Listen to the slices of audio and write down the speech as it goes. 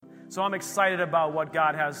So I'm excited about what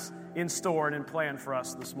God has in store and in plan for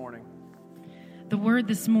us this morning. The word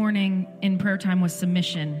this morning in prayer time was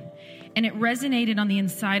submission, and it resonated on the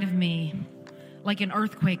inside of me like an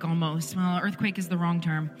earthquake almost. Well, earthquake is the wrong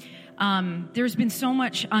term. There's been so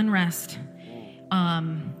much unrest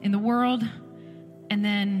in the world, and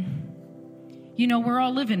then, we're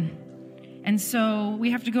all living. And so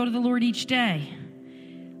we have to go to the Lord each day.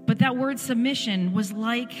 But that word submission was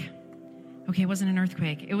like, it wasn't an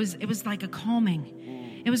earthquake. It was like a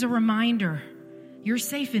calming. It was a reminder. You're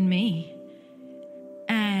safe in me.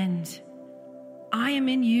 And I am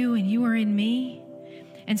in you and you are in me.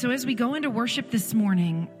 And so as we go into worship this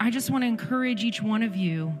morning, I just want to encourage each one of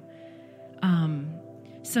you.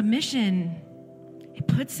 Submission, it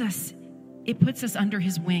puts us under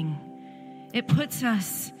his wing. It puts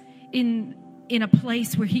us in a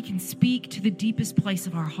place where he can speak to the deepest place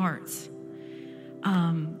of our hearts.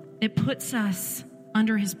 It puts us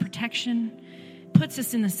under his protection, puts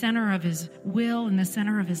us in the center of his will, in the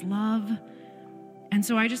center of his love. And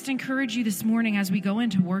so I just encourage you this morning as we go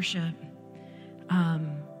into worship,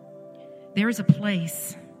 there's a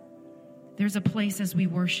place as we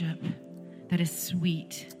worship that is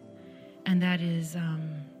sweet and that is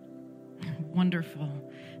wonderful.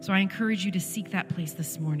 So I encourage you to seek that place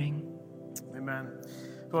this morning. Amen.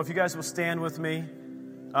 Well, if you guys will stand with me,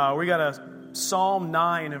 we got a Psalm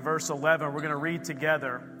 9 and verse 11 we're going to read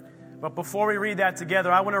together. But before we read that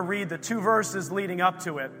together, I want to read the two verses leading up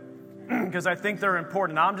to it because I think they're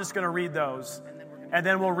important. I'm just going to read those, and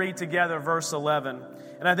then we'll read together verse 11.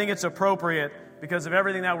 And I think it's appropriate because of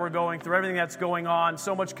everything that we're going through, everything that's going on,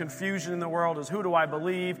 so much confusion in the world is who do I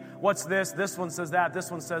believe? What's this? This one says that.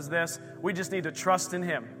 This one says this. We just need to trust in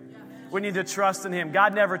him. We need to trust in him.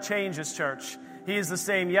 God never changes, church. He is the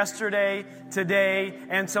same yesterday, today,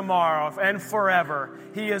 and tomorrow, and forever.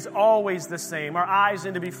 He is always the same. Our eyes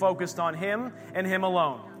need to be focused on him and him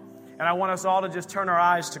alone. And I want us all to just turn our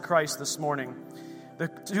eyes to Christ this morning. The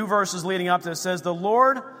two verses leading up to it says, the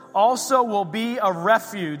Lord also will be a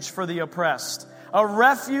refuge for the oppressed, a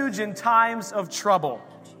refuge in times of trouble,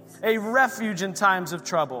 a refuge in times of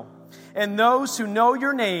trouble. And those who know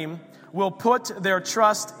your name will put their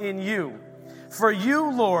trust in you. For you,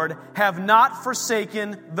 Lord, have not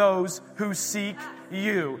forsaken those who seek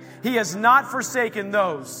you. He has not forsaken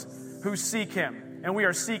those who seek him. And we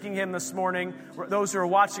are seeking him this morning. Those who are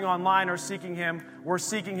watching online are seeking him. We're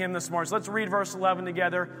seeking him this morning. So let's read verse 11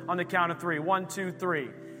 together on the count of three. 1, 2, 3.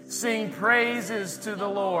 Sing praises to the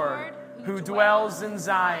Lord who dwells in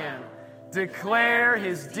Zion. Declare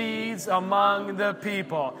his deeds among the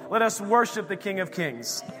people. Let us worship the King of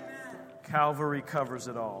Kings. Calvary covers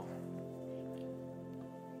it all.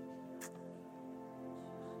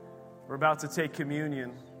 We're about to take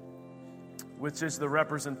communion, which is the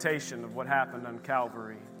representation of what happened on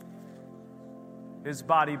Calvary. His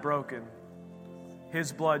body broken,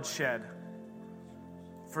 his blood shed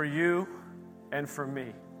for you and for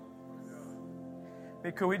me.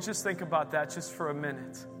 Hey, could we just think about that just for a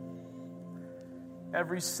minute?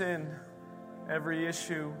 Every sin, every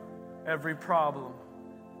issue, every problem,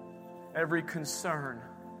 every concern,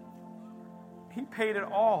 he paid it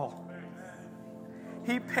all.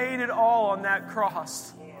 He paid it all on that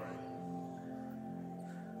cross.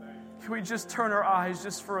 Can we just turn our eyes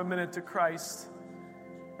just for a minute to Christ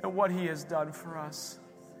and what he has done for us?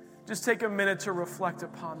 Just take a minute to reflect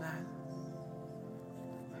upon that.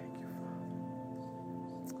 Thank you,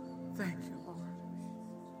 Father.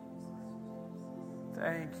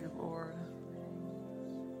 Thank you, Lord.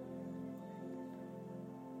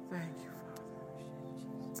 Thank you, Lord. Thank you,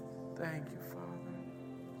 Father. Thank you, Father.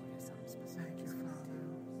 Thank you, Father.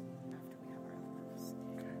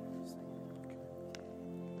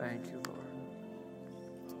 Thank you, Lord.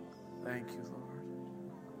 Thank you, Lord.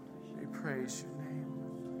 We praise your name.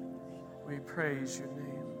 We praise your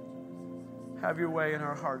name. Have your way in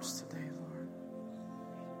our hearts today, Lord.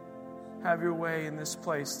 Have your way in this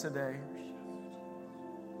place today.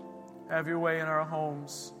 Have your way in our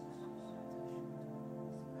homes.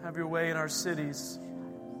 Have your way in our cities.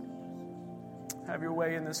 Have your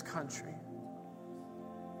way in this country.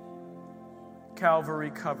 Calvary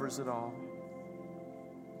covers it all.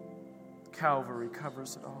 Calvary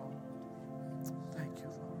covers it all. Thank you,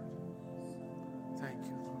 Lord. Thank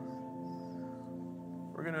you, Lord.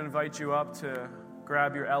 We're going to invite you up to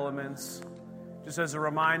grab your elements. Just as a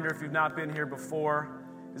reminder, if you've not been here before,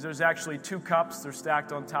 is there's actually 2 cups. They're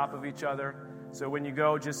stacked on top of each other. So when you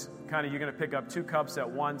go, just kind of, you're going to pick up 2 cups at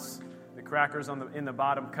once. The crackers in the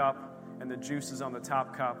bottom cup and the juice is on the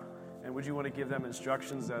top cup. And would you want to give them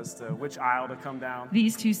instructions as to which aisle to come down?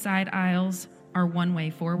 These 2 side aisles are one way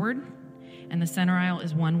forward, and the center aisle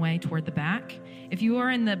is one way toward the back. If you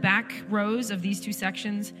are in the back rows of these two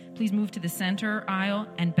sections, please move to the center aisle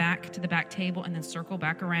and back to the back table, and then circle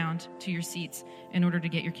back around to your seats in order to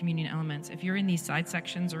get your communion elements. If you're in these side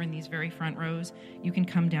sections or in these very front rows, you can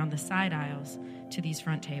come down the side aisles to these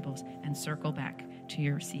front tables and circle back to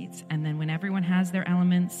your seats. And then when everyone has their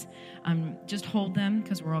elements, just hold them,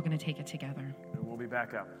 because we're all going to take it together. And we'll be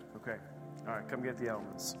back up. Okay. All right, come get the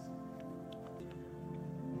elements.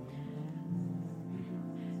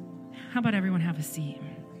 How about everyone have a seat?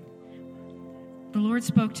 The Lord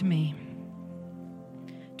spoke to me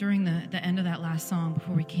during the end of that last song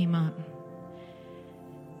before we came up.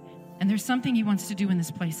 And there's something he wants to do in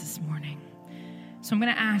this place this morning. So I'm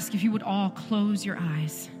going to ask if you would all close your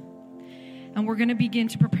eyes. And we're going to begin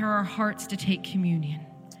to prepare our hearts to take communion.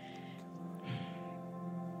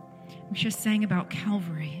 We just sang about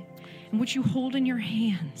Calvary. And what you hold in your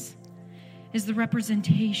hands is the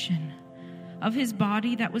representation of his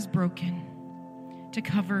body that was broken to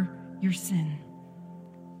cover your sin.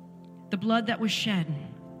 The blood that was shed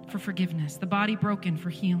for forgiveness. The body broken for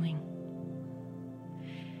healing.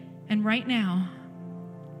 And right now,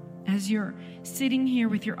 as you're sitting here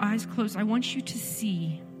with your eyes closed, I want you to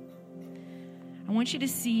see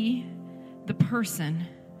the person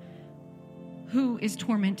who is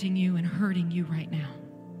tormenting you and hurting you right now,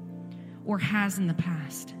 or has in the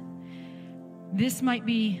past. This might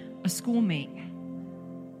be a schoolmate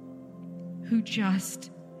who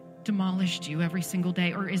just demolished you every single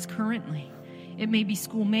day, or is currently. It may be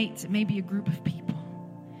schoolmates. It may be a group of people.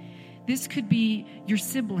 This could be your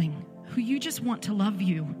sibling who you just want to love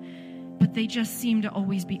you, but they just seem to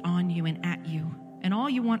always be on you and at you. And all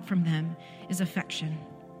you want from them is affection.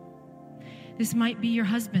 This might be your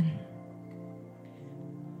husband.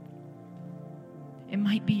 It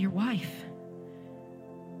might be your wife.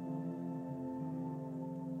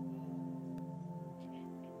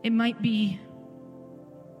 It might be,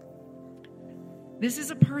 this is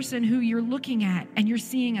a person who you're looking at and you're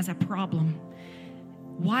seeing as a problem.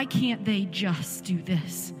 Why can't they just do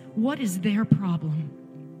this? What is their problem?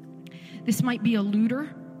 This might be a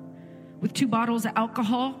looter with 2 bottles of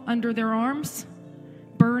alcohol under their arms,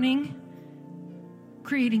 burning,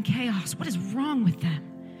 creating chaos. What is wrong with them?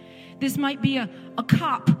 This might be a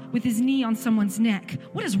cop with his knee on someone's neck.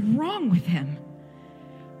 What is wrong with him?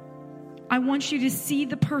 I want you to see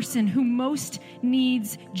the person who most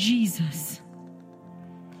needs Jesus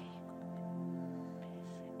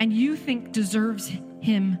and you think deserves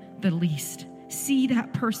him the least. See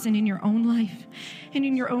that person in your own life and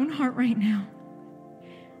in your own heart right now,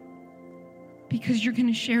 because you're going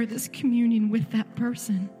to share this communion with that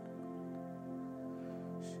person.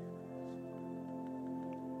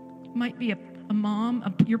 It might be a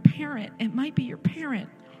mom, your parent. It might be your parent.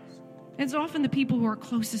 It's often the people who are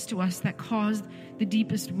closest to us that cause the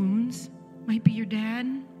deepest wounds. It might be your dad.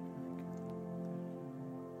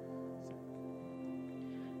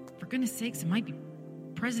 For goodness sakes, it might be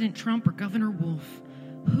President Trump or Governor Wolf.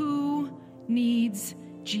 Who needs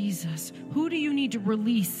Jesus? Who do you need to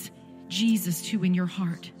release Jesus to in your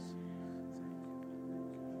heart?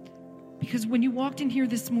 Because when you walked in here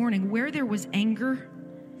this morning, where there was anger,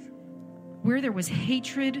 where there was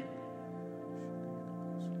hatred,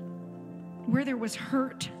 where there was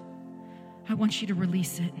hurt, I want you to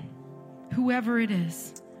release it. Whoever it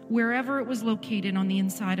is, wherever it was located on the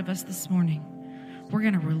inside of us this morning, we're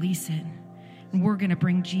going to release it. And we're going to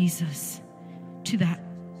bring Jesus to that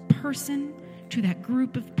person, to that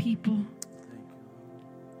group of people.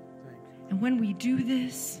 And when we do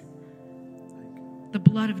this, the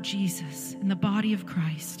blood of Jesus and the body of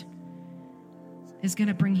Christ is going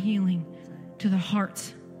to bring healing to the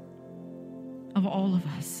hearts of all of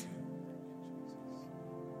us.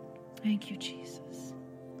 Thank you, Jesus.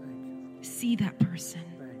 See that person.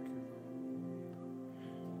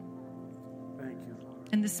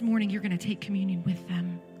 And this morning, you're going to take communion with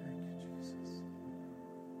them. Thank you, Jesus.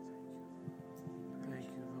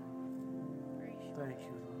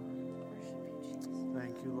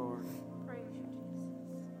 Thank you, Lord. Thank you, Lord.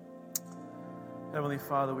 Heavenly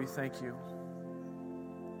Father, we thank you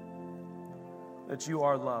that you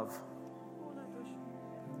are love.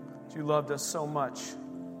 That you loved us so much.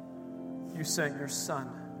 You sent your Son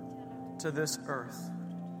to this earth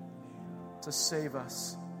to save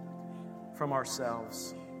us from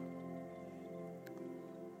ourselves.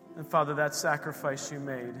 And Father, that sacrifice you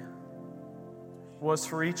made was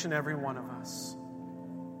for each and every one of us.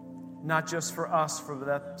 Not just for us, for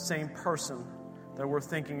that same person that we're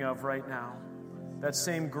thinking of right now. That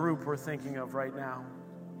same group we're thinking of right now.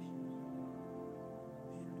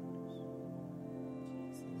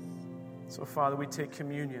 So Father, we take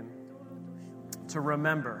communion to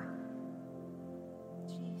remember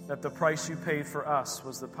that the price you paid for us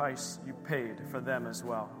was the price you paid for them as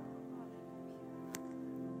well.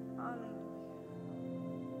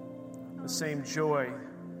 The same joy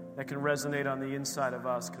that can resonate on the inside of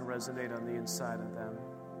us can resonate on the inside of them.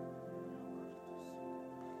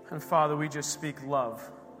 And Father, we just speak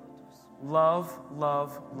love. Love,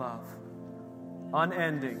 love, love.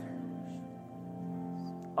 Unending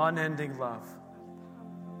love.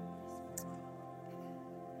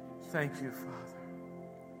 Thank you, Father.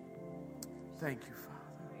 Thank you, Father.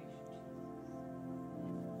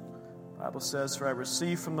 The Bible says, "For I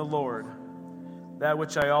received from the Lord that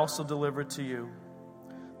which I also delivered to you.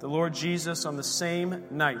 The Lord Jesus, on the same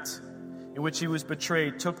night in which he was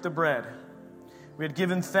betrayed, took the bread. We had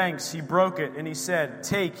given thanks, he broke it, and he said,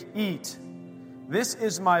 'Take, eat. This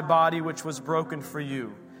is my body which was broken for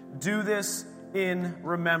you. Do this in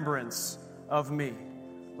remembrance of me.'"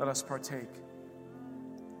 Let us partake.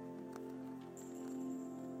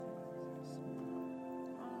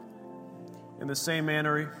 In the same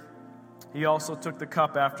manner, he also took the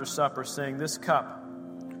cup after supper, saying, "This cup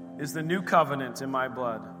is the new covenant in my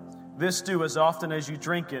blood. This do as often as you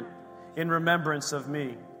drink it in remembrance of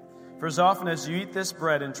me. For as often as you eat this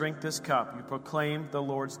bread and drink this cup, you proclaim the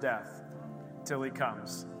Lord's death till he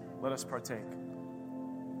comes." Let us partake.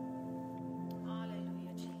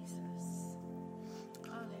 Hallelujah, Jesus.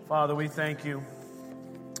 Hallelujah. Father, we thank you.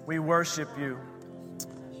 We worship you.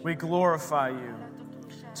 We glorify you.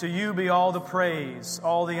 To you be all the praise,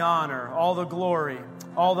 all the honor, all the glory,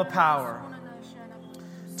 all the power.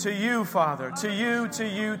 To you, Father, to you, to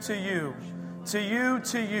you, to you, to you,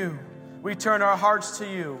 to you. We turn our hearts to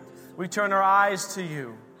you. We turn our eyes to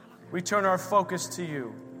you. We turn our focus to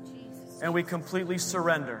you. And we completely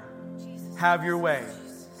surrender. Have your way.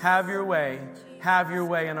 Have your way. Have your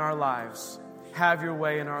way in our lives. Have your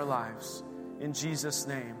way in our lives. In Jesus'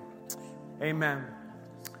 name. Amen.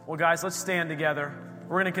 Well, guys, let's stand together.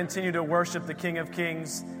 We're going to continue to worship the King of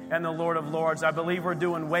Kings and the Lord of Lords. I believe we're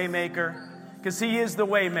doing Waymaker because he is the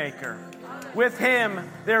Waymaker. With him,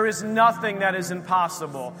 there is nothing that is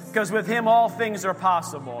impossible because with him, all things are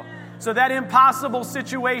possible. So that impossible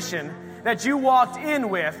situation that you walked in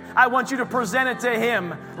with, I want you to present it to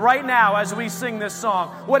him right now as we sing this song.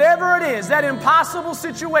 Whatever it is, that impossible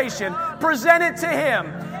situation, present it to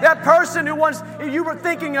him. That person who once you were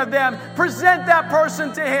thinking of them, present that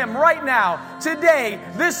person to him right now. Today,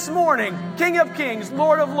 this morning, King of Kings,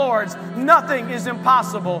 Lord of Lords, nothing is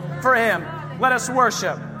impossible for him. Let us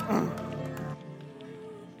worship.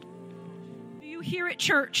 Do you hear it,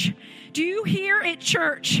 church? Do you hear it,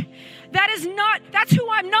 church? That's who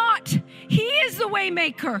I'm not. He is the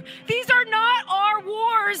Waymaker. These are not our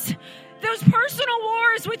wars. Those personal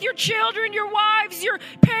wars with your children, your wives, your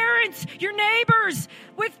parents, your neighbors,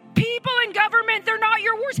 with people in government, they're not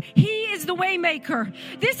your wars. He is the Waymaker.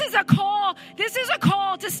 This is a call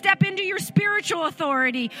to step into your spiritual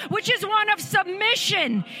authority, which is one of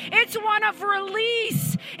submission. It's one of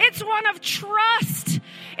release. It's one of trust.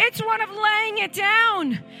 It's one of laying it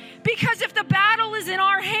down. Because if the battle is in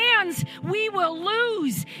our hands, we will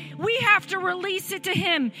lose. We have to release it to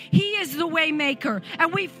him. He is the Waymaker,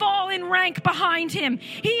 and we fall in rank behind him.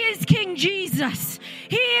 He is King Jesus.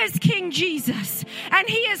 He is King Jesus, and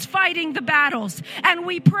he is fighting the battles. And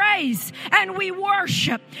we praise, and we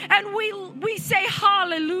worship, and we say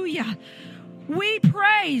hallelujah. We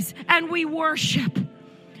praise, and we worship.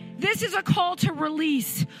 This is a call to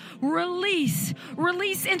release. Release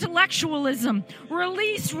intellectualism,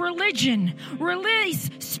 release religion,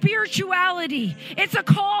 release spirituality. It's a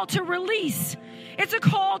call to release. It's a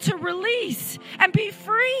call to release and be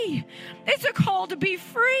free. It's a call to be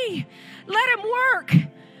free. Let him work.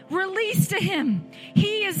 Release to him.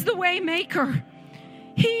 He is the Waymaker.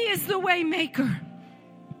 He is the Waymaker.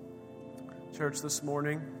 Church, this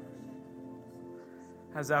morning,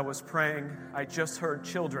 as I was praying, I just heard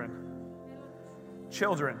children.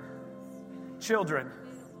 Children. Children.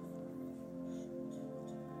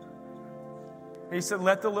 He said,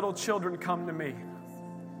 "Let the little children come to me."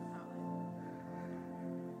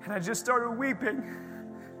 And I just started weeping.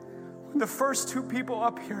 The first two people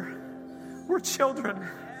up here were children.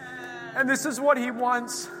 And this is what he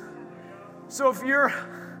wants. So if you're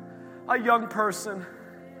a young person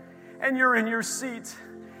and you're in your seat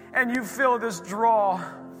and you feel this draw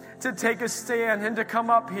to take a stand and to come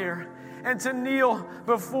up here and to kneel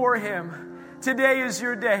before him, today is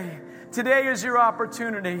your day Today is your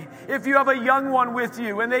opportunity. If you have a young one with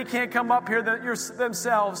you and they can't come up here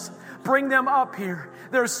themselves, bring them up here.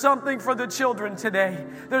 There's something for the children today.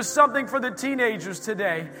 There's something for the teenagers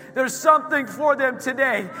today. There's something for them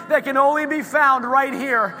today that can only be found right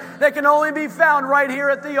here. That can only be found right here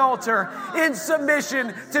at the altar in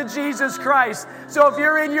submission to Jesus Christ. So if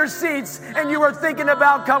you're in your seats and you are thinking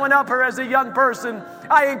about coming up here as a young person,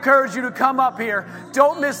 I encourage you to come up here.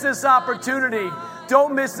 Don't miss this opportunity.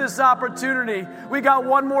 Don't miss this opportunity. We got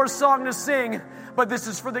one more song to sing, but this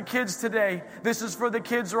is for the kids today. This is for the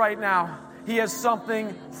kids right now. He has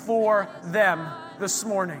something for them this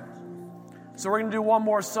morning. So we're going to do one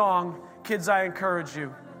more song. Kids, I encourage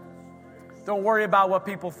you. Don't worry about what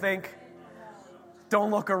people think. Don't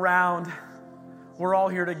look around. We're all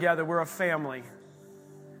here together. We're a family.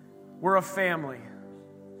 We're a family.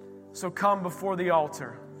 So come before the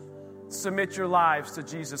altar. Submit your lives to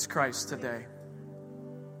Jesus Christ today.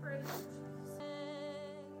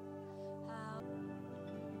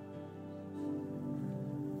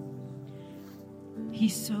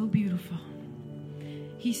 He's so beautiful.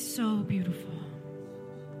 He's so beautiful.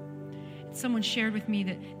 Someone shared with me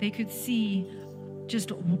that they could see just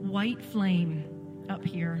a white flame up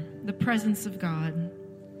here, the presence of God.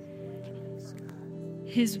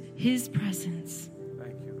 His presence.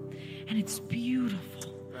 Thank you. And it's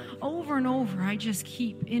beautiful. Over and over, I just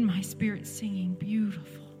keep in my spirit singing,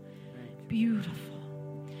 beautiful, beautiful.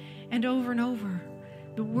 And over,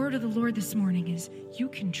 the word of the Lord this morning is, you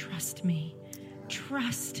can trust me.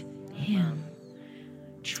 Trust Him.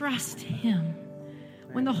 Trust Him.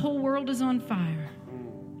 When the whole world is on fire,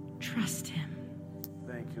 trust Him.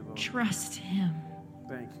 Thank you, Lord. Trust Him.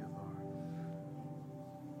 Thank you, Lord.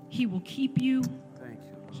 He will keep you. Thank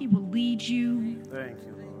you, Lord. He will lead you. Thank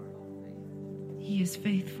you, Lord. He is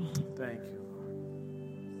faithful. Thank you,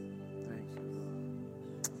 Lord. Thank you,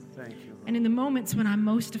 Lord. Thank you, Lord. And in the moments when I'm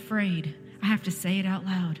most afraid, I have to say it out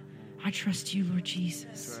loud. I trust you, Lord Jesus.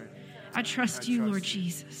 That's right. I trust you, Lord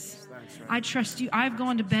Jesus. That's right. I trust you. I've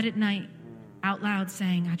gone to bed at night out loud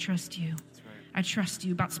saying, I trust you. That's right. I trust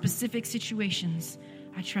you. About specific situations,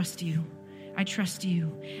 I trust you. I trust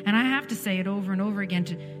you. And I have to say it over and over again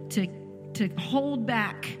to hold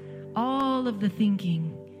back all of the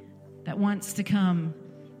thinking that wants to come.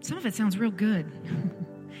 Some of it sounds real good.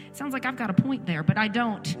 It sounds like I've got a point there, but I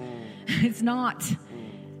don't. It's not.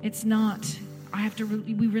 It's not. I have to.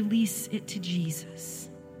 We release it to Jesus.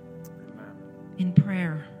 In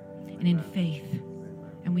prayer and in faith.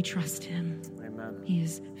 And we trust Him. Amen. He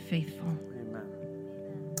is faithful.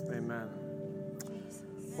 Amen. Amen.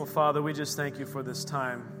 Well, Father, we just thank you for this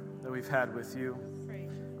time that we've had with you.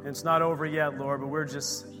 And it's not over yet, Lord, but we're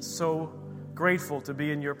just so grateful to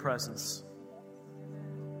be in your presence.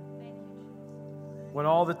 When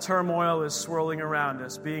all the turmoil is swirling around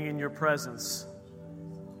us, being in your presence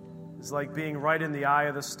is like being right in the eye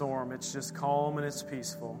of the storm. It's just calm and it's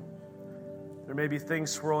peaceful. There may be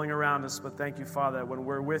things swirling around us, but thank you, Father, that when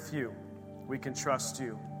we're with you, we can trust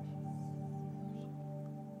you.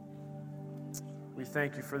 We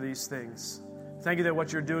thank you for these things. Thank you that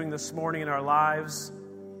what you're doing this morning in our lives,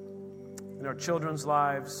 in our children's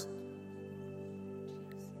lives,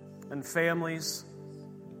 and families.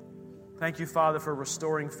 Thank you, Father, for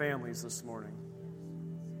restoring families this morning.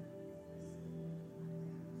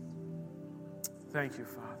 Thank you,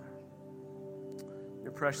 Father. In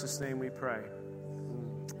your precious name we pray.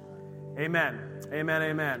 Amen. Amen.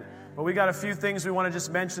 Amen. Well, we got a few things we want to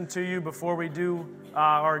just mention to you before we do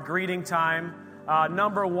our greeting time.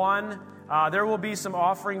 Number one, there will be some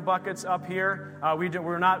offering buckets up here.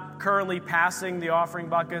 We're not currently passing the offering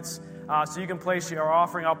buckets, so you can place your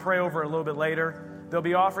offering. I'll pray over it a little bit later. There'll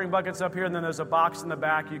be offering buckets up here, and then there's a box in the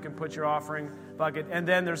back. You can put your offering bucket. And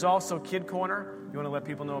then there's also Kid Corner. You want to let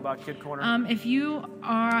people know about Kid Corner? If you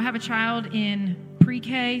have a child in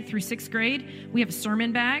pre-K through 6th grade, we have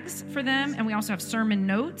sermon bags for them, and we also have sermon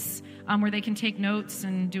notes where they can take notes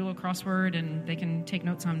and do a little crossword, and they can take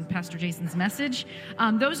notes on Pastor Jason's message.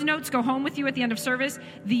 Those notes go home with you at the end of service.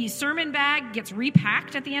 The sermon bag gets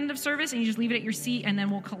repacked at the end of service, and you just leave it at your seat, and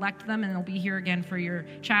then we'll collect them, and they'll be here again for your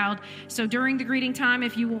child. So during the greeting time,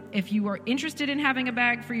 if you are interested in having a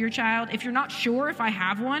bag for your child, if you're not sure if I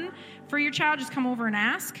have one for your child, just come over and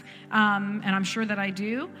ask, and I'm sure that I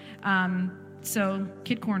do. So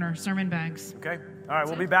Kid Corner, sermon bags. Okay. All right,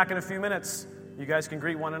 we'll be back in a few minutes. You guys can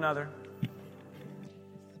greet one another.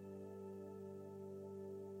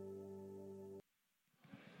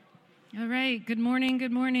 All right, good morning,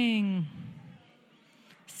 good morning.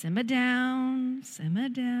 Simmer down, simmer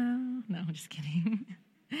down. No, I'm just kidding.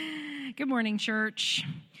 Good morning, church.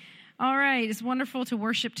 All right, it's wonderful to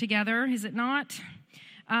worship together, is it not?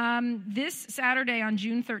 This Saturday on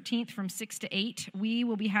June 13th from 6 to 8, we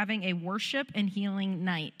will be having a worship and healing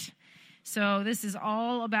night. So this is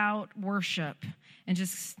all about worship and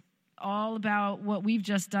just all about what we've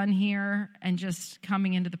just done here and just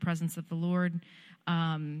coming into the presence of the Lord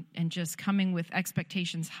and just coming with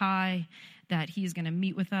expectations high that he's going to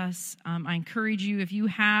meet with us. I encourage you, if you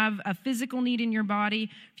have a physical need in your body,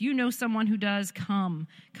 if you know someone who does, come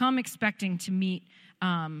expecting to meet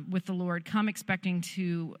with the Lord. Come expecting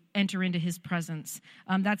to enter into his presence.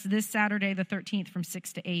 That's this Saturday, the 13th, from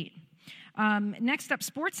 6 to 8. Next up,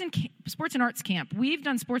 sports and arts camp. We've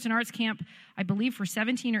done sports and arts camp, I believe, for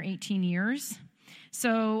 17 or 18 years.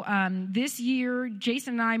 So this year,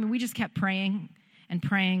 Jason and I we just kept praying and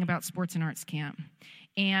praying about sports and arts camp.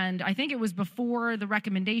 And I think it was before the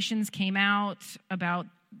recommendations came out about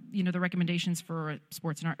the recommendations for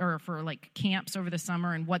sports and art, or for like camps over the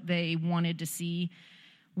summer and what they wanted to see.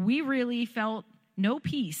 We really felt no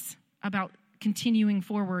peace about continuing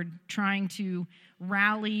forward, trying to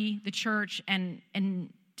rally the church and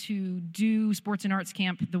to do sports and arts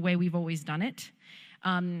camp the way we've always done it.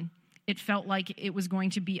 It felt like it was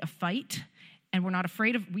going to be a fight, and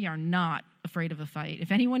we are not afraid of a fight.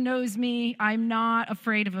 If anyone knows me, I'm not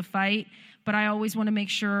afraid of a fight, but I always want to make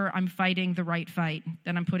sure I'm fighting the right fight,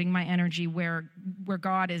 that I'm putting my energy where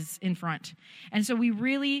God is in front. And so we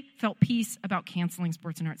really felt peace about canceling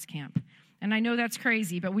sports and arts camp. And I know that's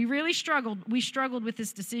crazy, but we really struggled. We struggled with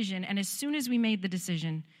this decision, and as soon as we made the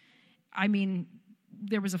decision,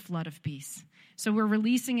 there was a flood of peace. So we're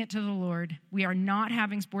releasing it to the Lord. We are not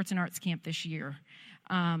having sports and arts camp this year.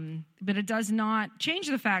 But it does not change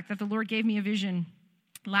the fact that the Lord gave me a vision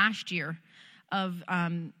last year of,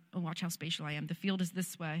 watch how spatial I am. The field is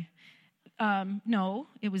this way. No,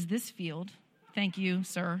 it was this field. Thank you,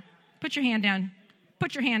 sir. Put your hand down.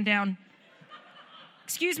 Put your hand down.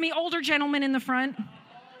 Excuse me, older gentleman in the front.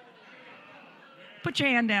 Put your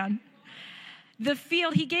hand down. The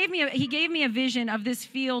field, he gave me a vision of this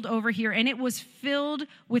field over here, and it was filled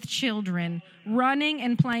with children running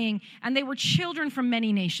and playing, and they were children from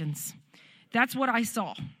many nations. That's what I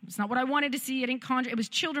saw. It's not what I wanted to see. I didn't conjure. It was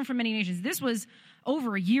children from many nations. This was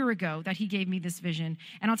over a year ago that he gave me this vision.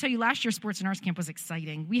 And I'll tell you, last year Sports and Arts Camp was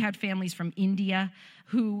exciting. We had families from India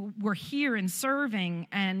who were here and serving,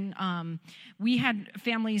 and we had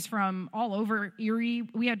families from all over Erie.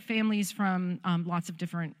 We had families from lots of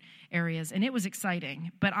different areas, and it was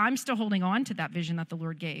exciting. But I'm still holding on to that vision that the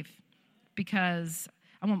Lord gave because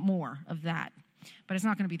I want more of that. But it's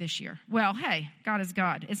not going to be this year. Well, hey, God is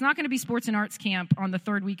God. It's not going to be Sports and Arts Camp on the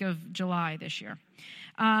third week of July this year.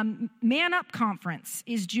 Man Up Conference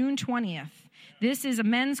is June 20th. This is a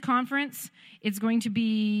men's conference. It's going to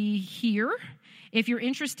be here. If you're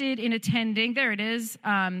interested in attending, there it is.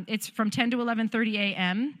 It's from 10 to 11:30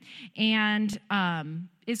 a.m. And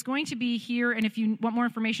it's going to be here. And if you want more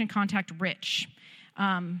information, contact Rich.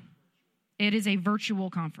 It is a virtual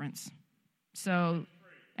conference.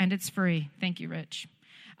 And it's free. Thank you, Rich.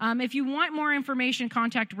 If you want more information,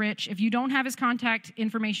 contact Rich. If you don't have his contact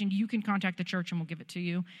information, you can contact the church and we'll give it to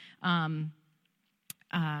you.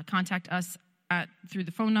 Contact us through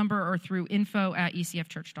the phone number or through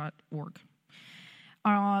info@ecfchurch.org.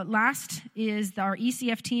 Last is our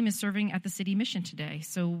ECF team is serving at the City Mission today.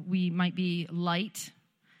 So we might be light,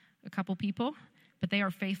 a couple people, but they are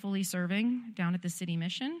faithfully serving down at the City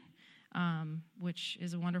Mission, which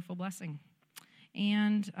is a wonderful blessing.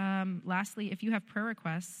 And lastly, if you have prayer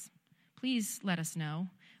requests, please let us know.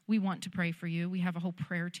 We want to pray for you. We have a whole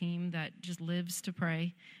prayer team that just lives to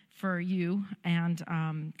pray for you. And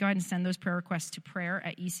go ahead and send those prayer requests to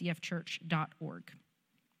prayer@ecfchurch.org.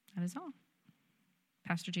 That is all.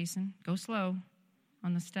 Pastor Jason, go slow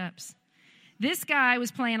on the steps. This guy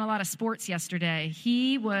was playing a lot of sports yesterday.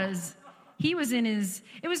 He was in his,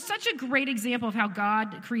 it was such a great example of how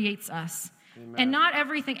God creates us. Amen. And not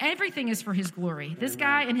everything is for his glory. Amen. This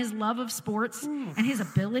guy and his love of sports and his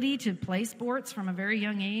ability to play sports from a very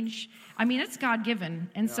young age, it's God-given.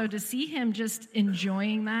 And so to see him just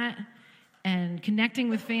enjoying that and connecting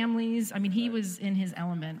with families, he was in his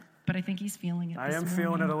element, but I think he's feeling it this morning.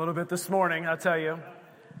 Feeling it a little bit this morning, I'll tell you.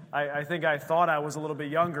 I think I thought I was a little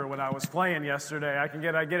bit younger when I was playing yesterday. I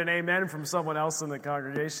get an amen from someone else in the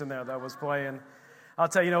congregation there that was playing. I'll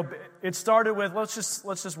tell you, it started with, let's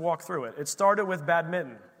just walk through it. It started with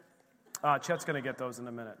badminton. Chet's going to get those in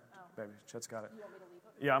a minute. Baby, Chet's got it.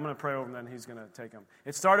 Yeah, I'm going to pray over them, then he's going to take them.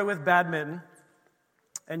 It started with badminton.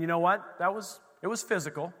 And you know what? It was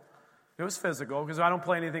physical. It was physical because I don't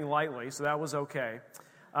play anything lightly, so that was okay.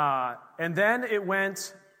 And then it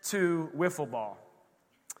went to wiffle ball.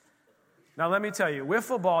 Now, let me tell you,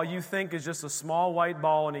 wiffle ball you think is just a small white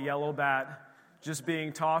ball and a yellow bat just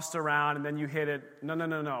being tossed around and then you hit it.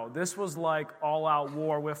 No. This was like all-out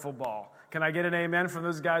war wiffle ball. Can I get an amen from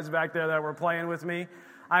those guys back there that were playing with me?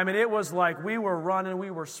 I mean, it was like we were running, we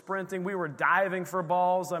were sprinting, we were diving for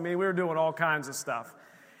balls. I mean, we were doing all kinds of stuff.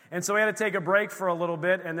 And so we had to take a break for a little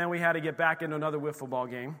bit, and then we had to get back into another wiffle ball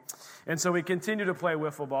game. And so we continued to play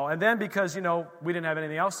wiffle ball. And then because, we didn't have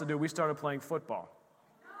anything else to do, we started playing football.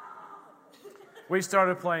 We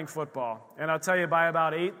started playing football. And I'll tell you, by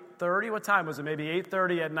about 8:30, what time was it? Maybe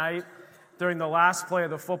 8:30 at night, during the last play of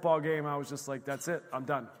the football game, I was just like, that's it, I'm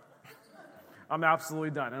done. I'm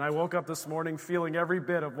absolutely done. And I woke up this morning feeling every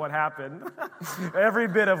bit of what happened, every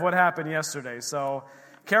bit of what happened yesterday. So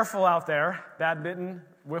careful out there, badminton,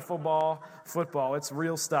 wiffle ball, football. It's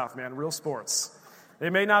real stuff, man, real sports.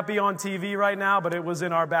 It may not be on TV right now, but it was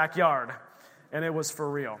in our backyard, and it was for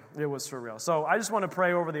real. It was for real. So I just want to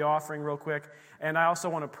pray over the offering real quick, and I also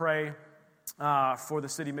want to pray for the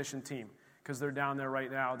City Mission team, because they're down there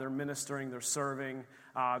right now. They're ministering, they're serving,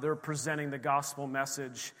 they're presenting the gospel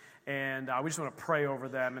message, and we just want to pray over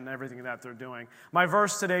them and everything that they're doing. My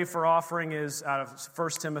verse today for offering is out of 1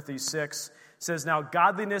 Timothy 6. It says, now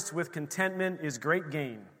godliness with contentment is great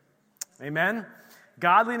gain. Amen?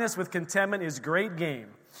 Godliness with contentment is great gain.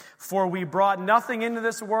 For we brought nothing into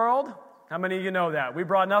this world. How many of you know that? We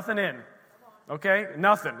brought nothing in. Okay?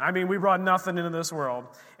 Nothing. I mean, we brought nothing into this world.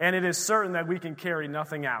 And it is certain that we can carry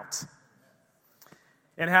nothing out.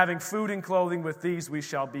 And having food and clothing, with these we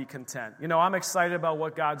shall be content. I'm excited about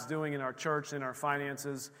what God's doing in our church and our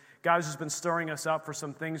finances. God's just been stirring us up for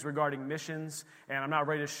some things regarding missions, and I'm not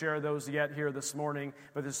ready to share those yet here this morning,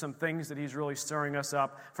 but there's some things that He's really stirring us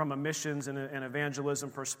up from a missions and an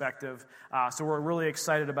evangelism perspective. So we're really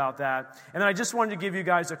excited about that. And then I just wanted to give you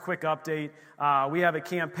guys a quick update. We have a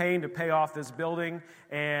campaign to pay off this building,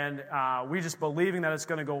 and we're just believing that it's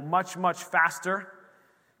going to go much, much faster,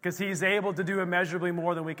 because He's able to do immeasurably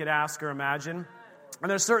more than we could ask or imagine. And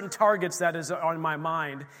there's certain targets that is on my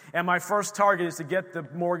mind. And my first target is to get the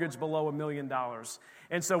mortgage below $1 million.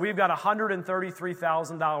 And so we've got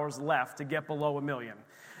 $133,000 left to get below $1 million.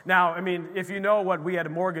 Now, I mean, if you know what we had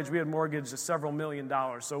mortgaged several $1 million.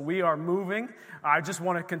 So we are moving. I just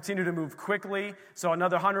want to continue to move quickly. So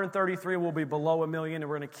another 133 will be below $1 million,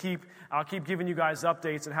 and I'll keep giving you guys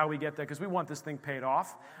updates on how we get there, because we want this thing paid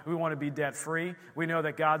off. We want to be debt free. We know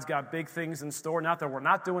that God's got big things in store. Not that we're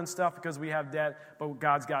not doing stuff because we have debt, but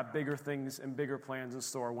God's got bigger things and bigger plans in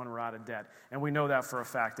store when we're out of debt. And we know that for a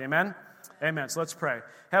fact. Amen? Amen. So let's pray.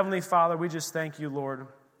 Heavenly Father, we just thank you, Lord.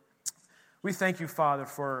 We thank you, Father,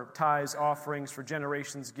 for tithes, offerings, for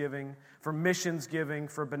generations giving, for missions giving,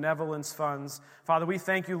 for benevolence funds. Father, we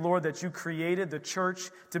thank you, Lord, that you created the church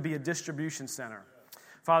to be a distribution center.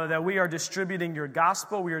 Father, that we are distributing your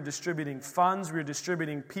gospel, we are distributing funds, we are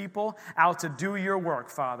distributing people out to do your work,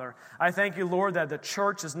 Father. I thank you, Lord, that the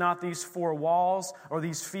church is not these four walls or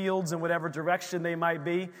these fields in whatever direction they might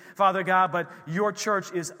be, Father God, but your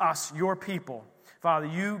church is us, your people. Father,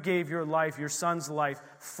 you gave your life, your son's life,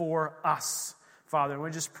 for us, Father. And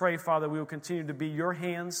we just pray, Father, we will continue to be your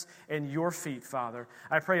hands and your feet, Father.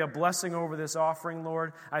 I pray a blessing over this offering,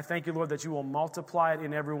 Lord. I thank you, Lord, that you will multiply it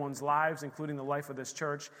in everyone's lives, including the life of this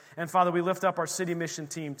church. And, Father, we lift up our City Mission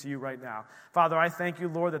team to you right now. Father, I thank you,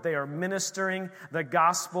 Lord, that they are ministering the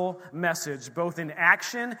gospel message, both in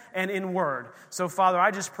action and in word. So, Father,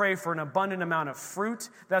 I just pray for an abundant amount of fruit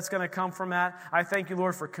that's going to come from that. I thank you,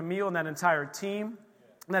 Lord, for Camille and that entire team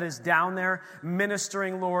that is down there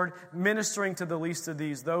ministering, Lord, ministering to the least of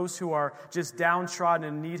these, those who are just downtrodden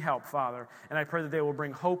and need help, Father. And I pray that they will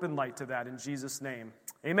bring hope and light to that in Jesus' name.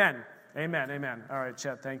 Amen. Amen. Amen. All right,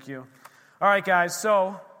 Chet, thank you. All right, guys,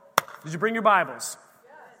 so did you bring your Bibles?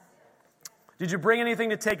 Did you bring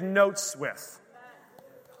anything to take notes with?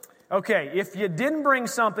 Okay, if you didn't bring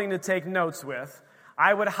something to take notes with,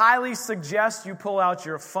 I would highly suggest you pull out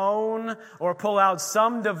your phone or pull out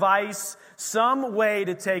some device, some way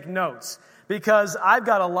to take notes, because I've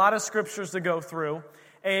got a lot of scriptures to go through.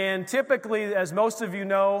 And typically, as most of you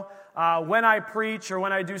know, when I preach or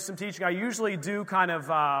when I do some teaching, I usually do kind of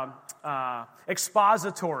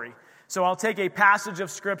expository. So I'll take a passage of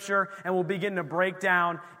Scripture and we'll begin to break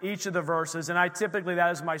down each of the verses. And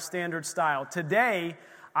that is my standard style. Today,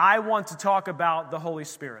 I want to talk about the Holy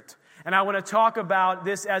Spirit. And I want to talk about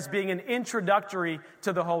this as being an introductory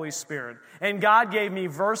to the Holy Spirit. And God gave me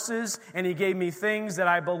verses and He gave me things that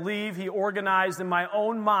I believe He organized in my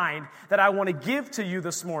own mind that I want to give to you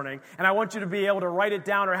this morning. And I want you to be able to write it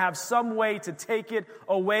down or have some way to take it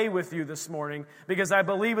away with you this morning, because I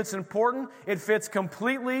believe it's important. It fits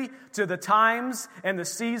completely to the times and the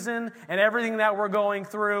season and everything that we're going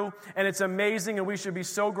through. And it's amazing, and we should be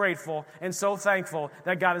so grateful and so thankful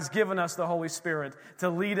that God has given us the Holy Spirit to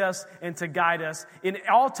lead us and to guide us in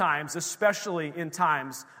all times, especially in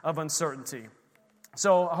times of uncertainty.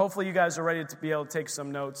 So hopefully you guys are ready to be able to take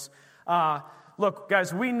some notes. Look,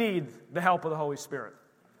 guys, we need the help of the Holy Spirit.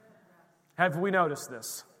 Have we noticed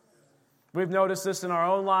this? We've noticed this in our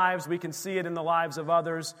own lives. We can see it in the lives of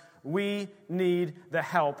others. We need the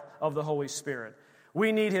help of the Holy Spirit.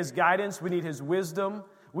 We need His guidance. We need His wisdom.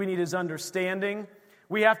 We need His understanding.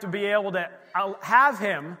 We have to be able to have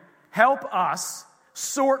Him help us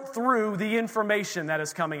sort through the information that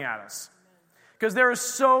is coming at us. Because there is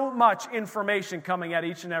so much information coming at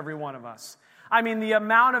each and every one of us. I mean, the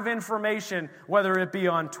amount of information, whether it be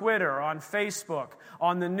on Twitter, on Facebook,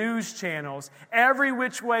 on the news channels, every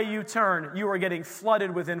which way you turn, you are getting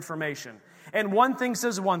flooded with information. And one thing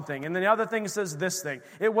says one thing, and the other thing says this thing.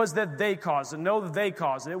 It was that they caused it. No, that they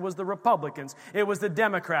caused it. It was the Republicans. It was the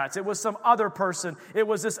Democrats. It was some other person. It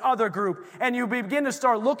was this other group. And you begin to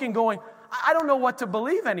start looking, going, I don't know what to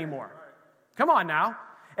believe anymore. Come on now.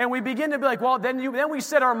 And we begin to be like, well, then we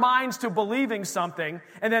set our minds to believing something,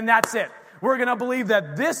 and then that's it. We're going to believe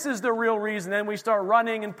that this is the real reason. Then we start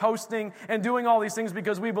running and posting and doing all these things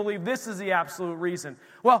because we believe this is the absolute reason.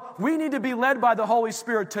 Well, we need to be led by the Holy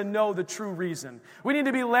Spirit to know the true reason. We need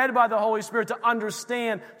to be led by the Holy Spirit to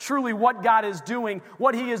understand truly what God is doing,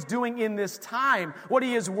 what He is doing in this time, what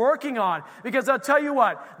He is working on. Because I'll tell you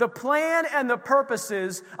what, the plan and the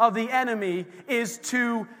purposes of the enemy is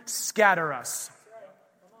to scatter us.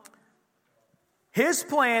 His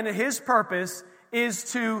plan and His purpose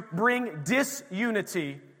is to bring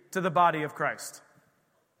disunity to the body of Christ.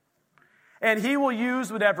 And he will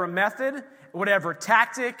use whatever method, whatever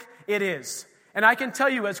tactic it is. And I can tell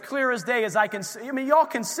you as clear as day as I can see, y'all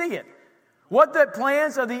can see it. What the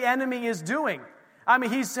plans of the enemy is doing. I mean,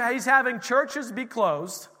 he's having churches be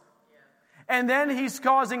closed. And then he's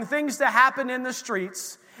causing things to happen in the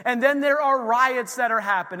streets. And then there are riots that are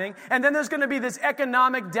happening. And then there's going to be this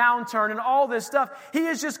economic downturn and all this stuff. He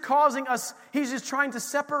is just causing us, he's just trying to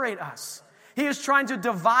separate us. He is trying to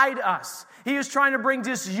divide us. He is trying to bring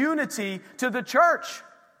disunity to the church.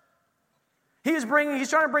 He's trying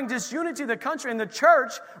to bring disunity to the country. In the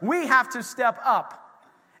church, we have to step up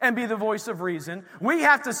and be the voice of reason. We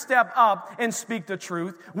have to step up and speak the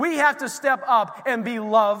truth. We have to step up and be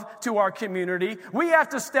love to our community. We have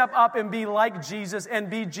to step up and be like Jesus and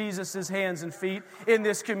be Jesus' hands and feet in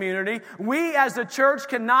this community. We as the church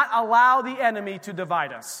cannot allow the enemy to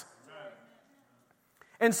divide us.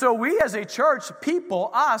 And so we as a church, people,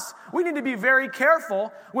 us, we need to be very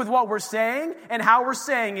careful with what we're saying and how we're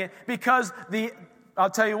saying it, because I'll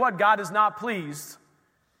tell you what, God is not pleased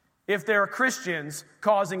if there are Christians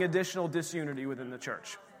causing additional disunity within the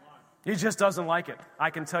church. He just doesn't like it.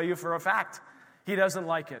 I can tell you for a fact. He doesn't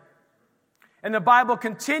like it. And the Bible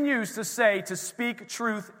continues to say to speak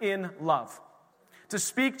truth in love. To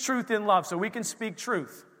speak truth in love. So we can speak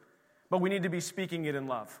truth, but we need to be speaking it in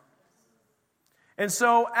love. And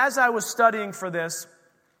so as I was studying for this,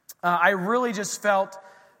 I really just felt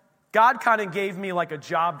God kind of gave me like a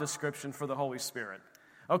job description for the Holy Spirit.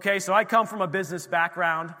 Okay, so I come from a business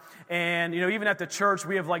background, and even at the church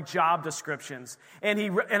we have like job descriptions, and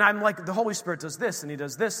I'm like, the Holy Spirit does this, and He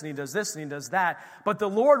does this, and He does this, and He does that. But the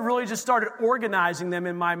Lord really just started organizing them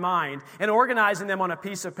in my mind and organizing them on a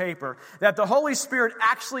piece of paper. That the Holy Spirit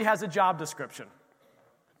actually has a job description,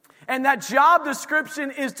 and that job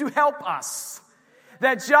description is to help us.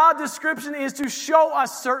 That job description is to show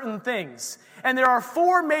us certain things. And there are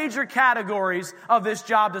 4 major categories of this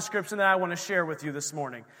job description that I want to share with you this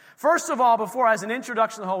morning. First of all, as an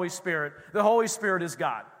introduction to the Holy Spirit is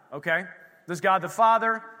God, okay? There's God the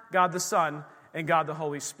Father, God the Son, and God the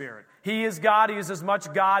Holy Spirit. He is God. He is as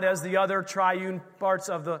much God as the other triune parts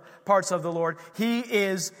of the Lord. He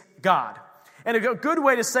is God. And a good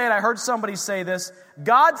way to say it, I heard somebody say this,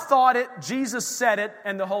 God thought it, Jesus said it,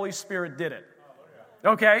 and the Holy Spirit did it.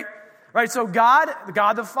 Okay? Right, so God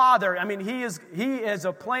the Father, He is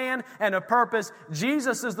a plan and a purpose.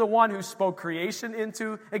 Jesus is the one who spoke creation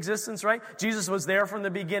into existence, right? Jesus was there from the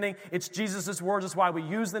beginning. It's Jesus' words. That's why we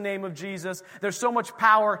use the name of Jesus. There's so much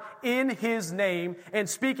power in His name, and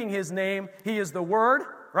speaking His name. He is the Word,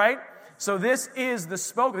 right? So this is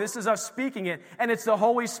us speaking it, and it's the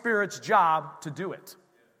Holy Spirit's job to do it.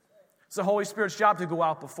 It's the Holy Spirit's job to go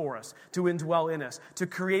out before us, to indwell in us, to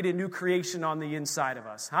create a new creation on the inside of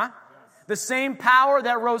us. Huh? The same power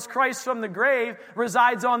that rose Christ from the grave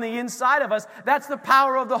resides on the inside of us. That's the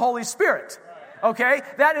power of the Holy Spirit. Okay?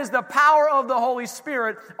 That is the power of the Holy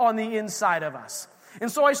Spirit on the inside of us.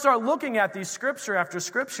 And so I start looking at these scripture after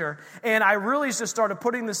scripture, and I really just started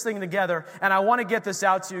putting this thing together, and I want to get this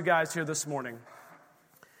out to you guys here this morning.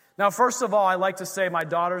 Now, first of all, I like to say my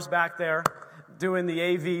daughter's back there doing the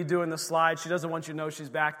AV, doing the slide. She doesn't want you to know she's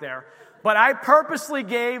back there. But I purposely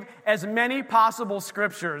gave as many possible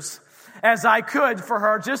scriptures as I could for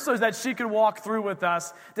her, just so that she could walk through with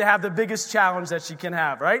us to have the biggest challenge that she can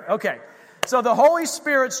have, right? Okay. So the Holy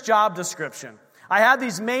Spirit's job description. I have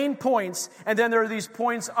these main points, and then there are these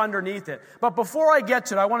points underneath it. But before I get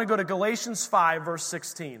to it, I want to go to Galatians 5, verse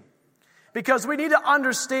 16. Because we need to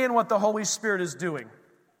understand what the Holy Spirit is doing.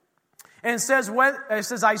 And it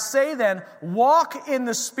says, I say then, walk in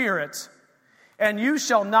the Spirit, and you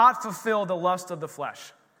shall not fulfill the lust of the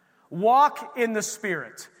flesh. Walk in the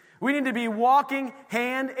Spirit. We need to be walking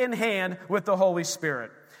hand in hand with the Holy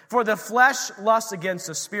Spirit. For the flesh lusts against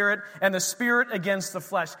the Spirit, and the Spirit against the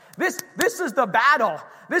flesh. This is the battle.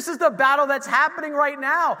 This is the battle that's happening right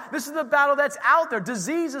now. This is the battle that's out there.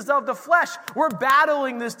 Disease is of the flesh. We're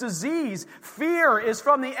battling this disease. Fear is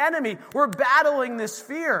from the enemy. We're battling this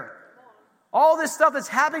fear. All this stuff that's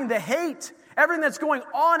happening, the hate, everything that's going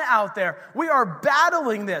on out there, we are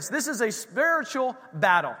battling this. This is a spiritual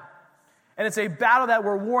battle. And it's a battle that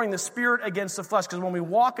we're warring the Spirit against the flesh, because when we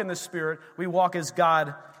walk in the Spirit, we walk as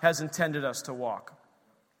God has intended us to walk.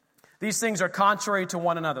 These things are contrary to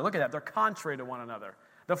one another. Look at that. They're contrary to one another.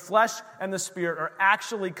 The flesh and the Spirit are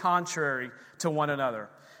actually contrary to one another.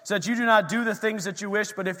 So that you do not do the things that you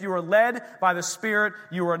wish, but if you are led by the Spirit,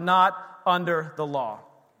 you are not under the law.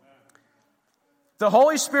 The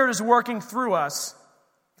Holy Spirit is working through us,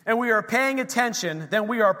 and we are paying attention, then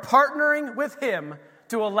we are partnering with Him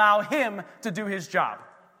to allow Him to do His job.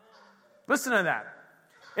 Listen to that.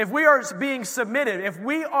 If we are being submitted, if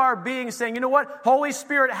we are being saying, you know what, Holy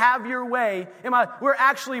Spirit, have your way, we're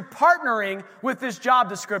actually partnering with this job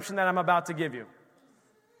description that I'm about to give you.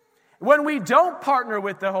 When we don't partner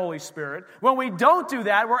with the Holy Spirit, when we don't do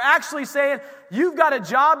that, we're actually saying, you've got a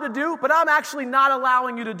job to do, but I'm actually not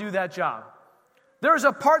allowing you to do that job. There's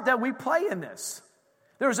a part that we play in this.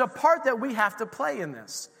 There's a part that we have to play in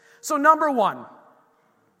this. So number one,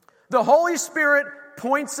 the Holy Spirit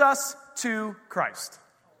points us to Christ.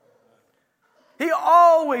 He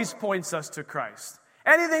always points us to Christ.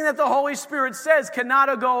 Anything that the Holy Spirit says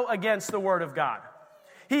cannot go against the Word of God.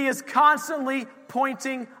 He is constantly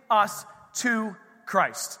pointing us to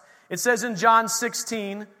Christ. It says in John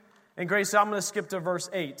 16, and Grace, I'm going to skip to verse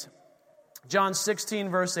 8. John 16,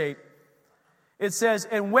 verse 8. It says,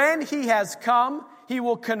 and when He has come, He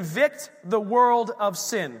will convict the world of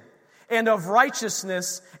sin and of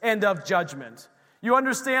righteousness and of judgment. You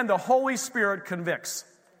understand, the Holy Spirit convicts.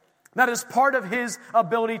 That is part of His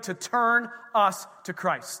ability to turn us to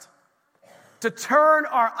Christ. To turn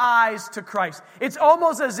our eyes to Christ. It's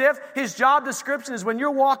almost as if His job description is when you're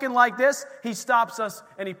walking like this, He stops us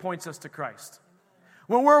and He points us to Christ.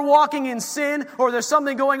 When we're walking in sin or there's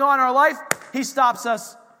something going on in our life, He stops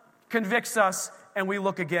us, convicts us, and we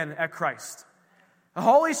look again at Christ. The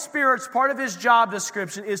Holy Spirit's part of His job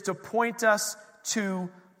description is to point us to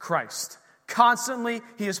Christ. Constantly,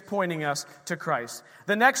 He is pointing us to Christ.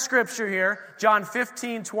 The next scripture here, John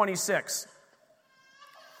 15:26.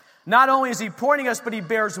 Not only is He pointing us, but He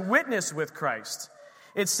bears witness with Christ.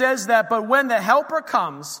 It says that, but when the Helper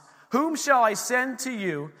comes, whom shall I send to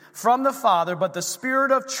you from the Father, but the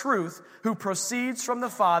Spirit of truth, who proceeds from the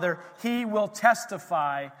Father, He will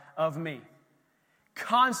testify of me.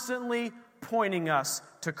 Constantly pointing us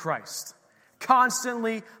to Christ.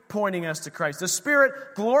 Constantly pointing us to Christ. The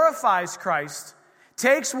Spirit glorifies Christ,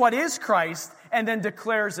 takes what is Christ, and then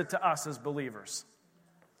declares it to us as believers.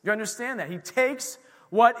 You understand that? He takes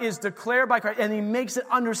what is declared by Christ, and He makes it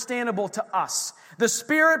understandable to us. The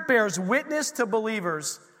Spirit bears witness to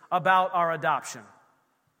believers about our adoption.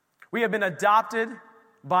 We have been adopted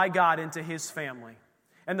by God into His family,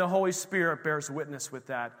 and the Holy Spirit bears witness with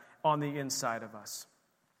that on the inside of us.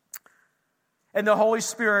 And the Holy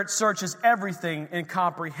Spirit searches everything and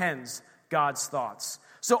comprehends God's thoughts.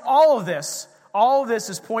 So all of this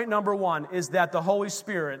is point number one, is that the Holy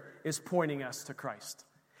Spirit is pointing us to Christ.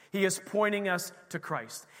 He is pointing us to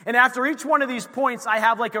Christ. And after each one of these points, I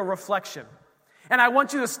have like a reflection. And I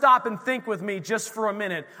want you to stop and think with me just for a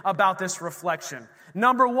minute about this reflection.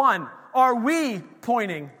 Number one, are we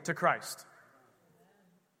pointing to Christ?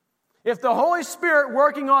 If the Holy Spirit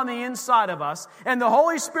working on the inside of us, and the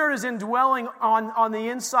Holy Spirit is indwelling on the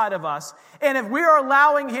inside of us, and if we are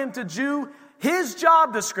allowing Him to do His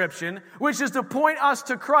job description, which is to point us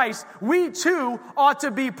to Christ, we too ought to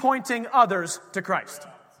be pointing others to Christ.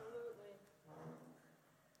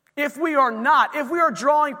 If we are not, if we are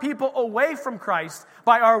drawing people away from Christ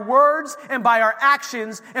by our words and by our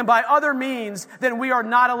actions and by other means, then we are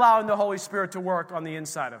not allowing the Holy Spirit to work on the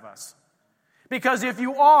inside of us. Because if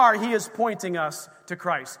you are, He is pointing us to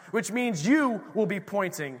Christ, which means you will be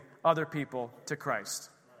pointing other people to Christ.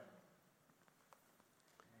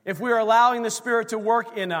 If we are allowing the Spirit to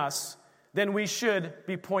work in us, then we should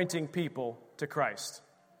be pointing people to Christ.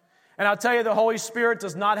 And I'll tell you, the Holy Spirit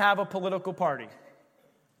does not have a political party.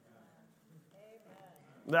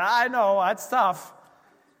 I know, that's tough.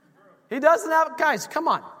 He doesn't have, guys, come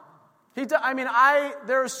on.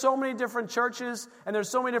 There are so many different churches and there's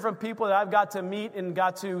so many different people that I've got to meet and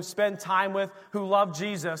got to spend time with who love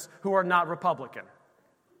Jesus who are not Republican.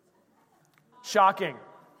 Shocking.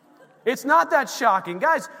 It's not that shocking.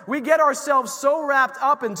 Guys, we get ourselves so wrapped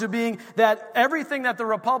up into being that everything that the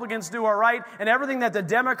Republicans do are right and everything that the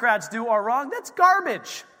Democrats do are wrong. That's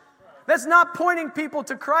garbage. That's not pointing people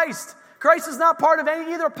to Christ. Christ is not part of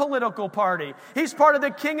either political party. He's part of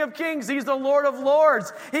the King of Kings. He's the Lord of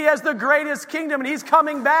Lords. He has the greatest kingdom, and He's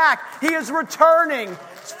coming back. He is returning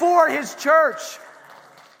for His church.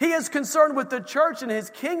 He is concerned with the church and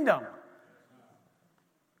His kingdom.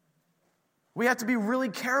 We have to be really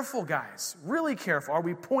careful, guys. Really careful. Are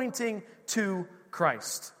we pointing to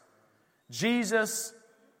Christ? Jesus,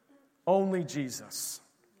 only Jesus.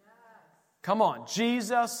 Come on,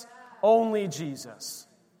 Jesus, only Jesus.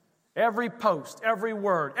 Every post, every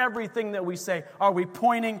word, everything that we say, are we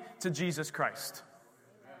pointing to Jesus Christ?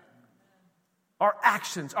 Our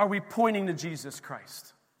actions, are we pointing to Jesus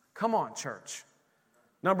Christ? Come on, church.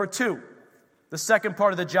 Number 2, the second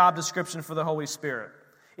part of the job description for the Holy Spirit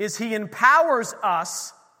is He empowers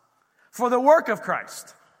us for the work of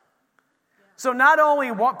Christ. So not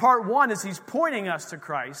only part 1 is He's pointing us to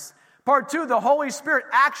Christ, part 2, the Holy Spirit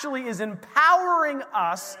actually is empowering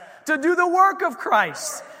us to do the work of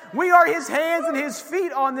Christ. We are His hands and His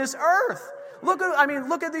feet on this earth. Look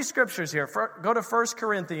at these scriptures here. Go to 1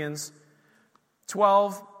 Corinthians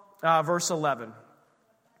 12, verse 11.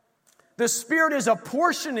 The Spirit is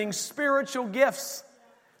apportioning spiritual gifts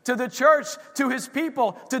to the church, to His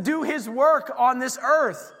people, to do His work on this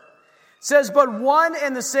earth. It says, but one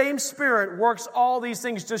and the same Spirit works all these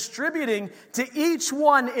things, distributing to each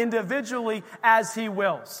one individually as He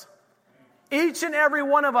wills. Each and every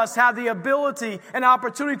one of us have the ability and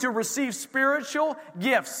opportunity to receive spiritual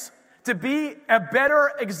gifts, to be a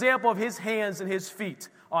better example of His hands and His feet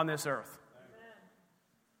on this earth.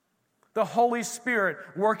 The Holy Spirit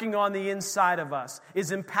working on the inside of us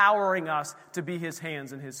is empowering us to be His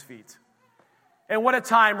hands and His feet. And what a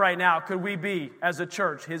time right now could we be as a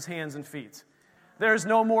church, His hands and feet. There's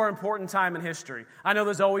no more important time in history. I know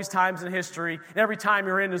there's always times in history, and every time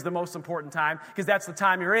you're in is the most important time, because that's the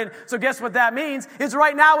time you're in. So guess what that means? Is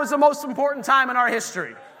right now is the most important time in our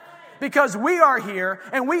history. Because we are here,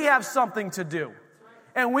 and we have something to do.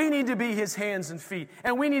 And we need to be His hands and feet.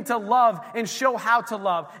 And we need to love and show how to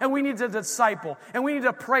love. And we need to disciple. And we need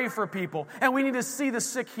to pray for people. And we need to see the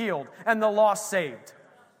sick healed and the lost saved.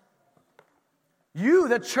 You,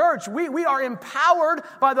 the church, we are empowered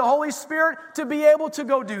by the Holy Spirit to be able to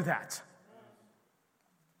go do that.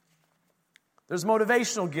 There's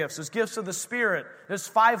motivational gifts. There's gifts of the Spirit. There's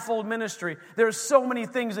fivefold ministry. There's so many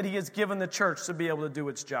things that He has given the church to be able to do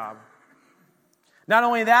its job. Not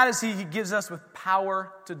only that, is He gives us with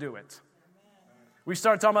power to do it. We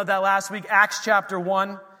started talking about that last week, Acts chapter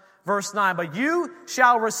 1, verse 9. But you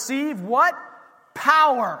shall receive what?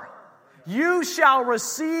 Power. You shall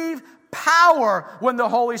receive power when the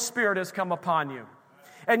Holy Spirit has come upon you.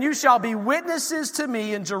 And you shall be witnesses to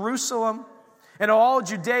me in Jerusalem and all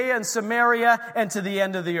Judea and Samaria and to the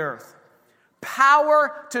end of the earth.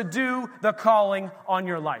 Power to do the calling on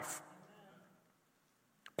your life.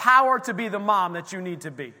 Power to be the mom that you need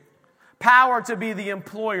to be. Power to be the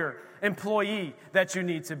employee that you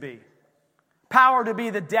need to be. Power to be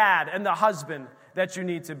the dad and the husband that you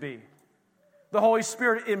need to be. The Holy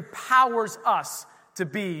Spirit empowers us to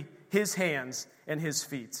be His hands and His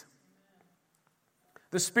feet.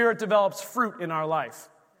 The Spirit develops fruit in our life.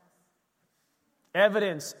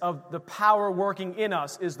 Evidence of the power working in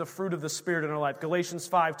us is the fruit of the Spirit in our life. Galatians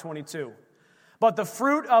 5:22. But the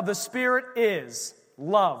fruit of the Spirit is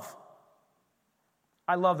love.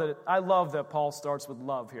 I love that Paul starts with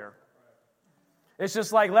love here. It's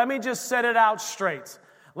just like, let me just set it out straight.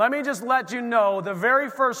 Let me just let you know the very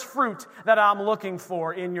first fruit that I'm looking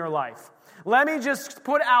for in your life. Let me just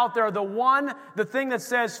put out there the thing that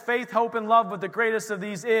says faith, hope, and love, but the greatest of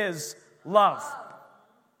these is love.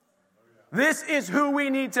 This is who we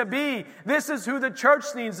need to be. This is who the church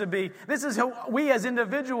needs to be. This is who we as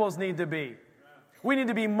individuals need to be. We need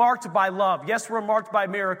to be marked by love. Yes, we're marked by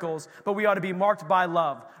miracles, but we ought to be marked by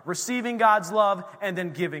love. Receiving God's love and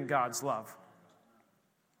then giving God's love.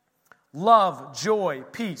 Love, joy,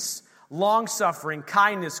 peace, long-suffering,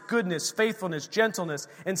 kindness, goodness, faithfulness, gentleness,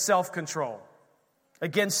 and self-control.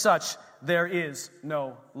 Against such there is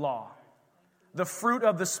no law. The fruit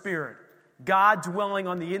of the Spirit, God dwelling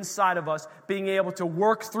on the inside of us, being able to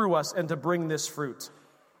work through us and to bring this fruit.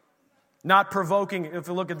 Not provoking, if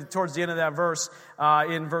you look at towards the end of that verse,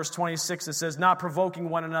 in verse 26, it says, not provoking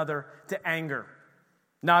one another to anger,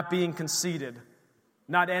 not being conceited,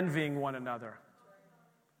 not envying one another.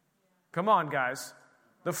 Come on, guys.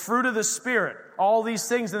 The fruit of the Spirit, all these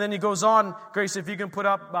things. And then he goes on, Grace, if you can put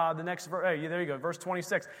up the next verse. Hey, there you go, verse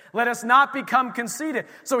 26. Let us not become conceited.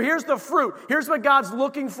 So here's the fruit. Here's what God's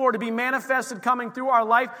looking for to be manifested coming through our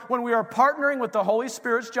life when we are partnering with the Holy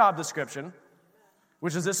Spirit's job description,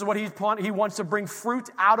 which is this is what he wants to bring fruit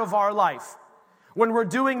out of our life. When we're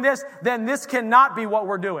doing this, then this cannot be what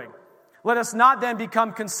we're doing. Let us not then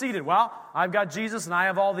become conceited. Well, I've got Jesus and I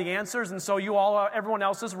have all the answers, and so everyone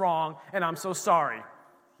else is wrong, and I'm so sorry.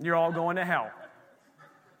 You're all going to hell.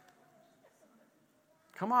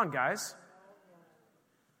 Come on, guys.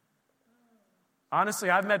 Honestly,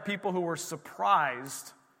 I've met people who were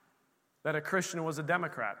surprised that a Christian was a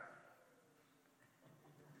Democrat.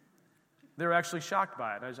 They were actually shocked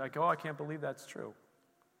by it. I was like, I can't believe that's true.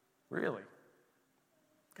 Really?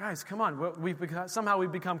 Guys, come on. Somehow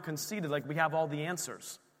we've become conceited, like we have all the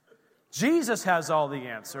answers. Jesus has all the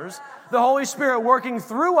answers. The Holy Spirit working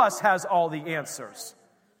through us has all the answers.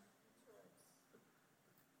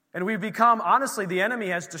 And we've become, honestly, the enemy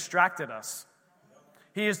has distracted us.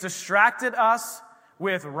 He has distracted us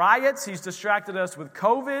with riots. He's distracted us with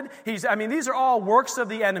COVID. These are all works of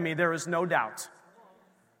the enemy, there is no doubt.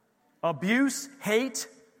 Abuse, hate,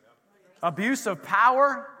 abuse of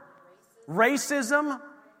power, racism.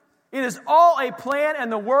 It is all a plan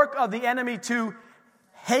and the work of the enemy to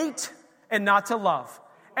hate and not to love,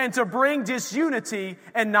 and to bring disunity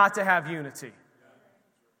and not to have unity.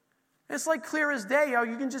 It's like clear as day.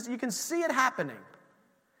 You can see it happening.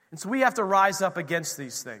 And so we have to rise up against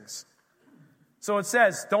these things. So it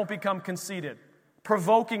says, don't become conceited,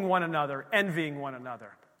 provoking one another, envying one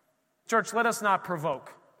another. Church, let us not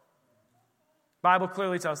provoke. Bible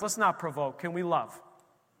clearly tells us, let's not provoke. Can we love?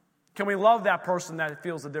 Can we love that person that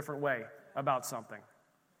feels a different way about something?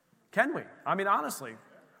 Can we? Honestly,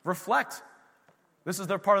 reflect. This is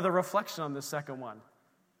part of the reflection on this second one.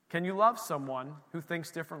 Can you love someone who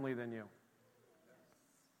thinks differently than you?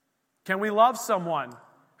 Can we love someone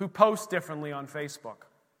who posts differently on Facebook?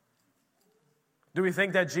 Do we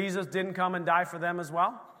think that Jesus didn't come and die for them as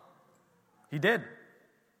well? He did.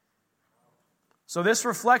 So this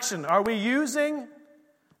reflection, are we using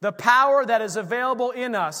the power that is available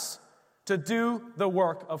in us to do the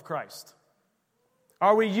work of Christ?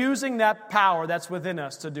 Are we using that power that's within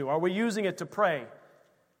us to do? Are we using it to pray,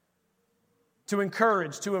 to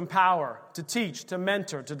encourage, to empower, to teach, to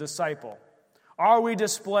mentor, to disciple? Are we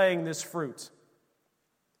displaying this fruit?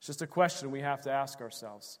 It's just a question we have to ask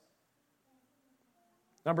ourselves.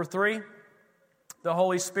 Number 3, the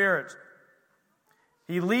Holy Spirit.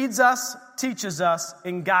 He leads us, teaches us,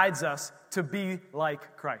 and guides us to be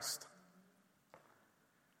like Christ.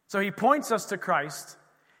 So he points us to Christ.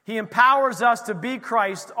 He empowers us to be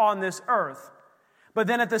Christ on this earth. But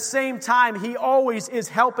then at the same time, he always is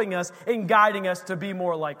helping us and guiding us to be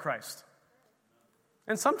more like Christ.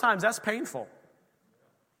 And sometimes that's painful.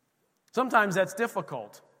 Sometimes that's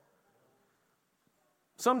difficult.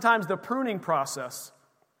 Sometimes the pruning process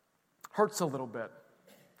hurts a little bit.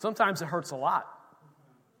 Sometimes it hurts a lot.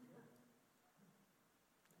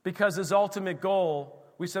 Because his ultimate goal,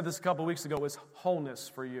 we said this a couple weeks ago, is wholeness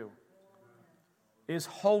for you. Is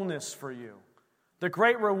wholeness for you. The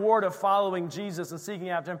great reward of following Jesus and seeking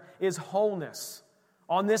after him is wholeness.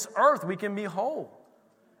 On this earth, we can be whole.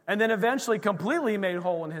 And then eventually completely made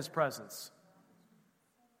whole in his presence.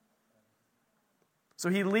 So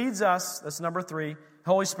he leads us, that's number 3. The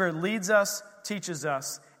Holy Spirit leads us, teaches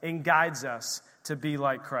us, and guides us to be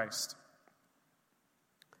like Christ.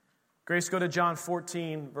 Grace, go to John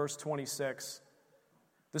 14, verse 26.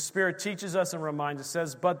 The Spirit teaches us and reminds us,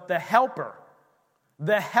 says, but the Helper,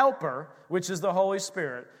 which is the Holy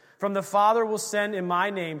Spirit, from the Father will send in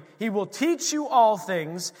my name. He will teach you all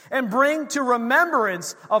things and bring to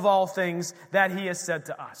remembrance of all things that he has said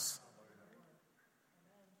to us.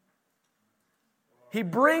 He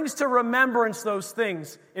brings to remembrance those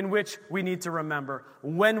things in which we need to remember,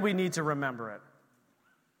 when we need to remember it.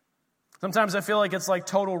 Sometimes I feel like it's like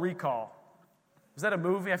Total Recall. Is that a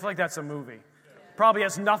movie? I feel like that's a movie. Probably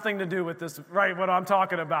has nothing to do with this, right, what I'm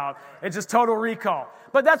talking about. It's just Total Recall.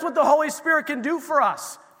 But that's what the Holy Spirit can do for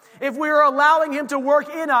us. If we are allowing him to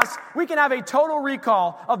work in us, we can have a total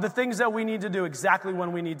recall of the things that we need to do exactly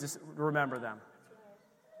when we need to remember them.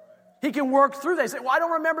 He can work through that. You say, well, I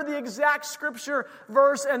don't remember the exact scripture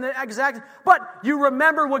verse and the exact... But you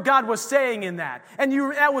remember what God was saying in that. And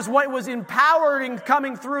that was what was empowering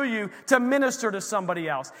coming through you to minister to somebody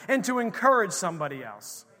else and to encourage somebody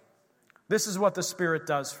else. This is what the Spirit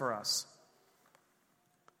does for us.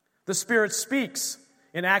 The Spirit speaks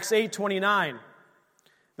in Acts 8:29.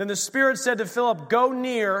 Then the Spirit said to Philip, go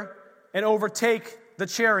near and overtake the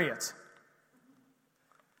chariot.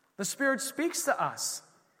 The Spirit speaks to us.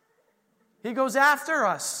 He goes after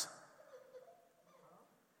us.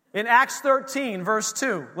 In Acts 13, verse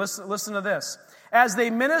 2, listen to this. As they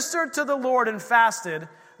ministered to the Lord and fasted,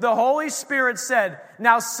 the Holy Spirit said,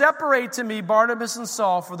 now separate to me Barnabas and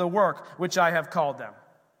Saul for the work which I have called them.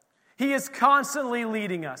 He is constantly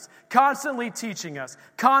leading us, constantly teaching us,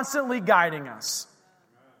 constantly guiding us.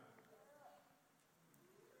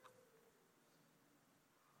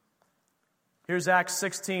 Here's Acts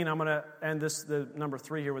 16. I'm going to end the number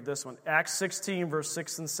 3 here with this one. Acts 16, verse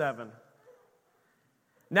 6 and 7.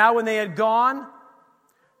 Now when they had gone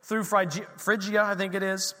through Phrygia, I think it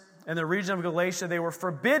is, and the region of Galatia, they were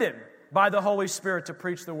forbidden by the Holy Spirit to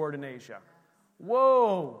preach the word in Asia.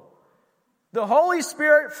 Whoa! The Holy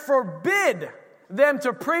Spirit forbid them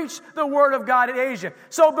to preach the word of God in Asia.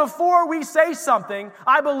 So before we say something,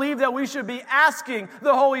 I believe that we should be asking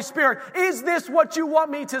the Holy Spirit, is this what you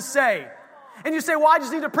want me to say? And you say, well, I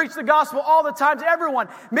just need to preach the gospel all the time to everyone.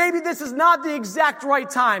 Maybe this is not the exact right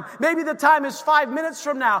time. Maybe the time is 5 minutes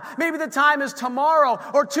from now. Maybe the time is tomorrow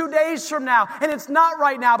or 2 days from now. And it's not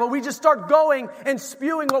right now, but we just start going and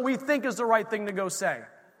spewing what we think is the right thing to go say.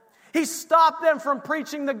 He stopped them from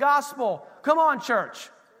preaching the gospel. Come on, church.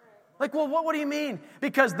 Like, well, what do you mean?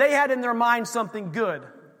 Because they had in their mind something good.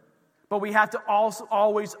 But we have to also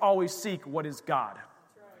always seek what is God,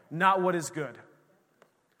 not what is good.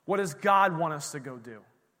 What does God want us to go do?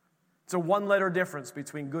 It's a one-letter difference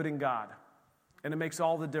between good and God. And it makes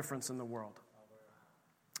all the difference in the world.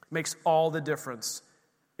 It makes all the difference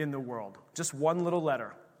in the world. Just one little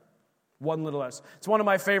letter. One little letter. It's one of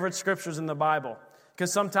my favorite scriptures in the Bible.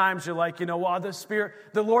 Because sometimes you're like, well,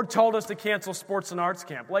 the Lord told us to cancel sports and arts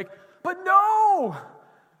camp. Like, but no!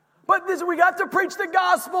 But we got to preach the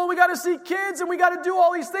gospel, we got to see kids, and we got to do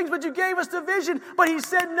all these things, but you gave us the vision. But he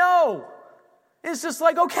said no. It's just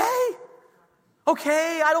like, okay,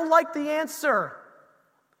 I don't like the answer,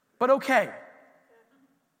 but okay.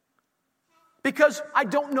 Because I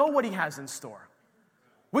don't know what he has in store.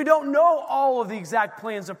 We don't know all of the exact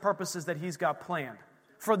plans and purposes that he's got planned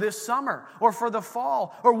for this summer or for the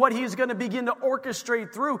fall or what he's going to begin to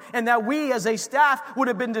orchestrate through, and that we as a staff would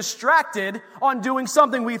have been distracted on doing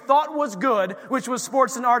something we thought was good, which was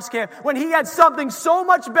sports and arts camp, when he had something so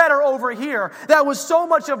much better over here that was so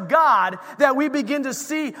much of God that we begin to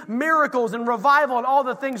see miracles and revival and all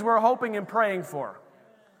the things we're hoping and praying for.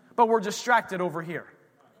 But we're distracted over here.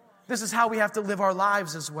 This is how we have to live our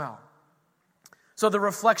lives as well. So the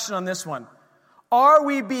reflection on this one, are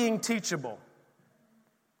we being teachable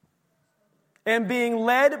and being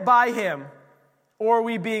led by him, or are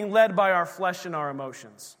we being led by our flesh and our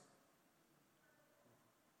emotions?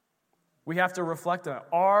 We have to reflect on it.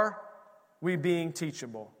 Are we being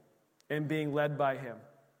teachable and being led by him?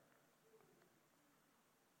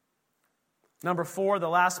 Number 4, the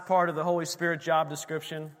last part of the Holy Spirit job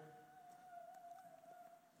description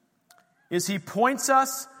is he points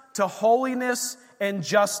us to holiness and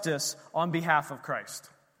justice on behalf of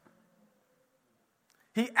Christ.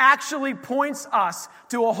 He actually points us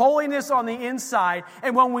to a holiness on the inside,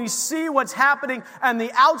 and when we see what's happening on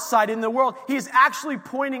the outside in the world, he's actually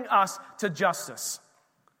pointing us to justice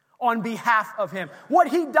on behalf of him. What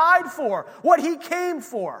he died for, what he came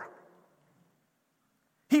for.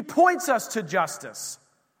 He points us to justice.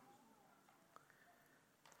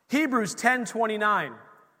 Hebrews 10:29.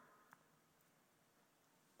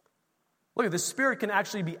 Look, the Spirit can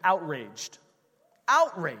actually be outraged.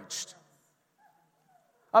 Outraged.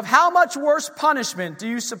 Of how much worse punishment do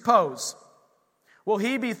you suppose will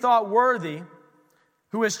he be thought worthy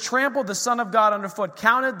who has trampled the Son of God underfoot,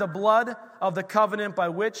 counted the blood of the covenant by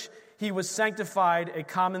which he was sanctified a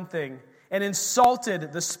common thing and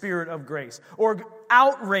insulted the Spirit of grace, or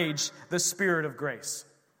outraged the Spirit of grace,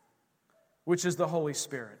 which is the Holy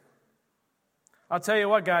Spirit. I'll tell you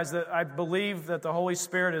what, guys, that I believe that the Holy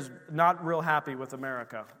Spirit is not real happy with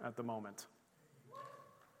America at the moment.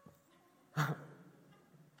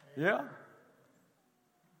 Yeah.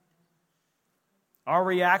 Our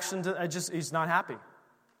reaction to he's not happy.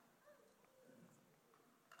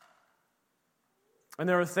 And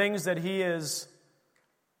there are things that he is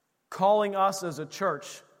calling us as a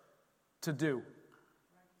church to do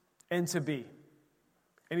and to be.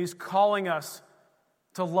 And he's calling us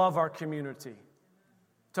to love our community,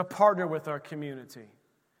 to partner with our community.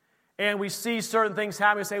 And we see certain things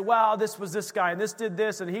happen. We say, well, this was this guy, and this did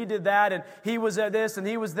this, and he did that, and he was at this, and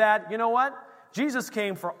he was that. You know what? Jesus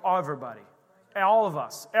came for everybody, all of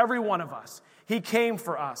us, every one of us. He came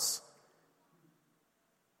for us.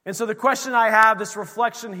 And so the question I have, this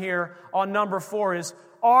reflection here on number 4 is,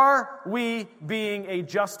 are we being a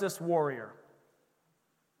justice warrior?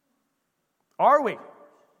 Are we?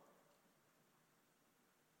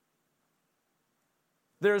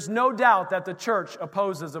 There's no doubt that the church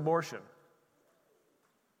opposes abortion.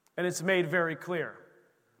 And it's made very clear.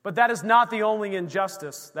 But that is not the only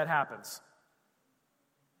injustice that happens.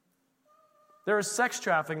 There is sex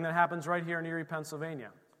trafficking that happens right here in Erie, Pennsylvania.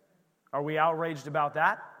 Are we outraged about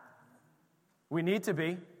that? We need to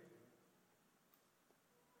be.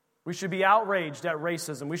 We should be outraged at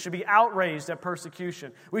racism. We should be outraged at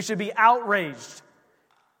persecution. We should be outraged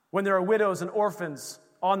when there are widows and orphans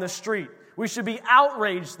on the street. We should be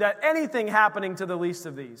outraged at anything happening to the least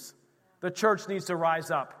of these. The church needs to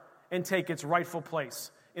rise up and take its rightful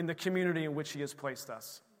place in the community in which he has placed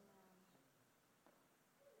us.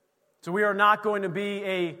 So we are not going to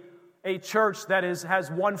be a church that has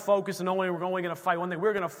one focus and we're only going to fight one thing.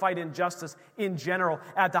 We're going to fight injustice in general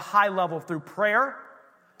at the high level through prayer,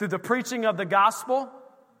 through the preaching of the gospel,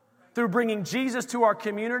 through bringing Jesus to our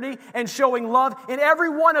community and showing love in every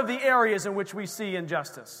one of the areas in which we see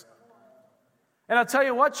injustice. And I'll tell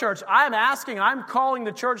you what, church, I'm calling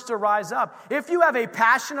the church to rise up. If you have a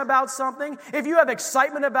passion about something, if you have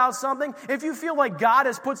excitement about something, if you feel like God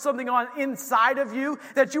has put something on inside of you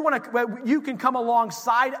that you can come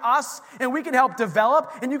alongside us and we can help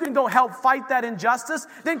develop and you can go help fight that injustice,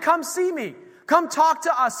 then come see me. Come talk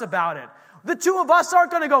to us about it. The two of us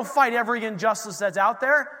aren't going to go fight every injustice that's out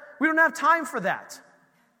there. We don't have time for that.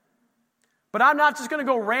 But I'm not just going to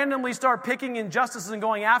go randomly start picking injustices and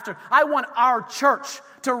going after. I want our church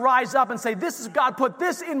to rise up and say, this is God put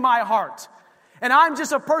this in my heart. And I'm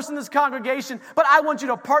just a person in this congregation, but I want you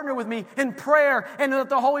to partner with me in prayer and let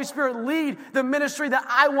the Holy Spirit lead the ministry that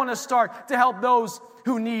I want to start to help those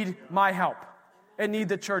who need my help and need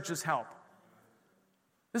the church's help.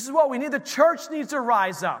 This is what we need. The church needs to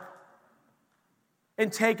rise up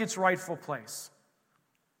and take its rightful place.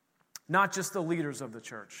 Not just the leaders of the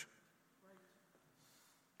church.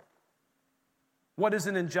 What is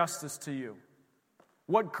an injustice to you?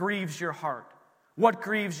 What grieves your heart? What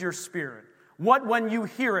grieves your spirit? What, when you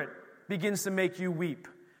hear it, begins to make you weep,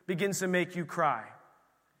 begins to make you cry?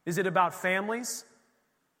 Is it about families?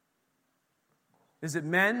 Is it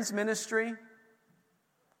men's ministry?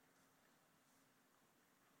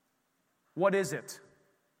 What is it?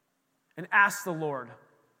 And ask the Lord,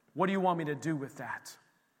 what do you want me to do with that?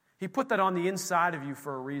 He put that on the inside of you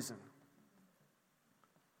for a reason.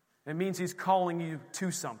 It means he's calling you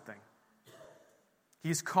to something.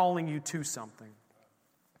 He's calling you to something.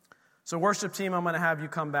 So worship team, I'm going to have you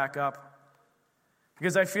come back up.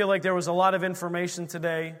 Because I feel like there was a lot of information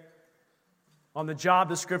today on the job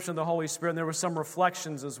description of the Holy Spirit, and there were some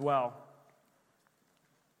reflections as well.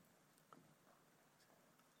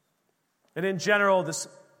 And in general,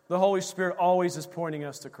 the Holy Spirit always is pointing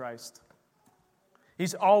us to Christ.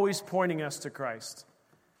 He's always pointing us to Christ.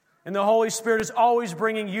 And the Holy Spirit is always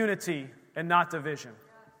bringing unity and not division.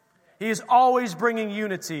 He is always bringing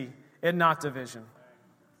unity and not division.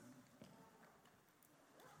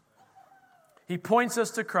 He points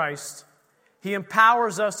us to Christ. He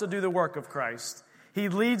empowers us to do the work of Christ. He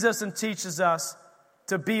leads us and teaches us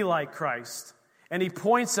to be like Christ. And he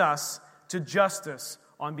points us to justice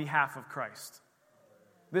on behalf of Christ.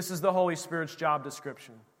 This is the Holy Spirit's job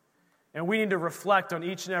description. And we need to reflect on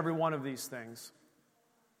each and every one of these things.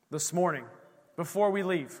 This morning, before we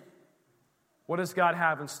leave, what does God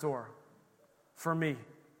have in store for me?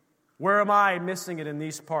 Where am I missing it in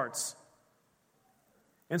these parts?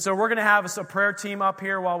 And so we're going to have a prayer team up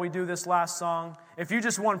here while we do this last song. If you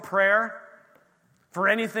just want prayer for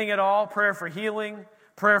anything at all, prayer for healing,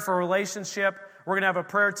 prayer for relationship. We're going to have a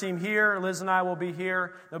prayer team here. Liz and I will be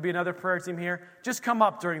here. There'll be another prayer team here. Just come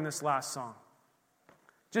up during this last song.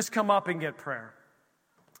 Just come up and get prayer.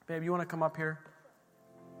 Babe, you want to come up here?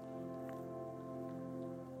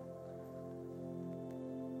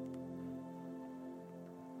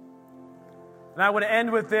 And I would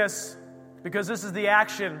end with this, because this is the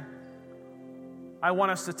action I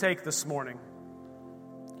want us to take this morning.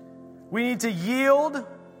 We need to yield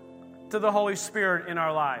to the Holy Spirit in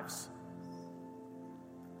our lives.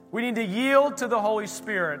 We need to yield to the Holy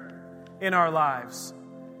Spirit in our lives.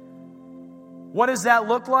 What does that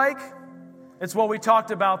look like? It's what we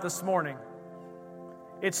talked about this morning.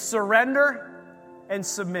 It's surrender and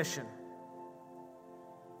submission.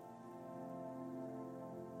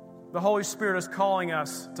 The Holy Spirit is calling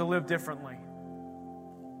us to live differently.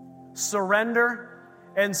 Surrender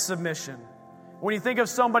and submission. When you think of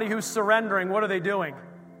somebody who's surrendering, what are they doing?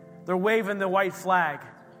 They're waving the white flag.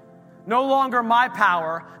 No longer my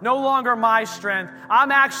power, no longer my strength.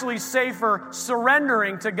 I'm actually safer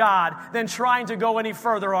surrendering to God than trying to go any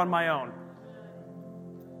further on my own.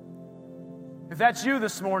 If that's you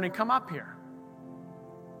this morning, come up here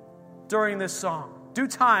during this song. Do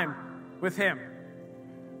time with Him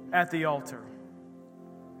at the altar.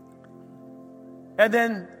 And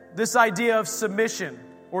then this idea of submission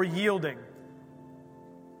or yielding.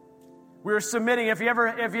 We're submitting. If you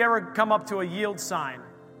ever come up to a yield sign,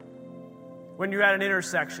 when you're at an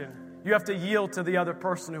intersection, you have to yield to the other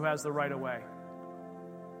person who has the right of way.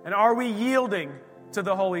 And are we yielding to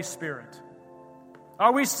the Holy Spirit?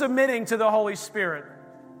 Are we submitting to the Holy Spirit,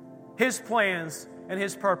 His plans and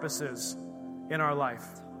His purposes in our life?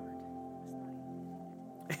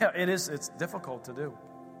 Yeah, it's difficult to do.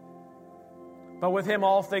 But with Him,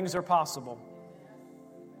 all things are possible.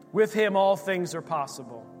 With Him, all things are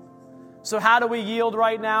possible. So how do we yield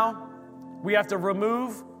right now? We have to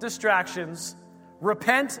remove distractions,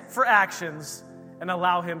 repent for actions, and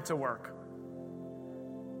allow Him to work.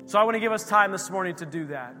 So I want to give us time this morning to do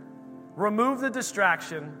that. Remove the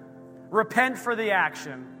distraction, repent for the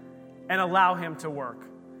action, and allow Him to work.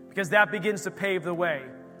 Because that begins to pave the way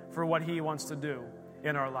for what He wants to do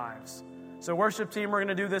in our lives. So worship team, we're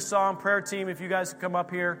going to do this song. Prayer team, if you guys come up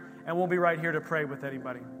here, and we'll be right here to pray with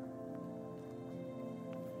anybody.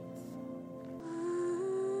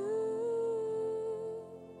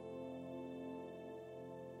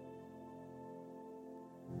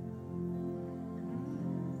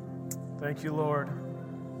 Thank you, Lord.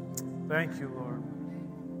 Thank you, Lord.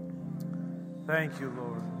 Thank you,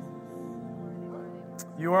 Lord.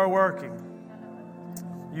 You are working.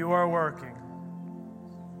 You are working.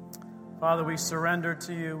 Father, we surrender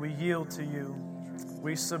to you. We yield to you.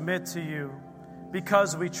 We submit to you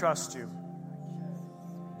because we trust you.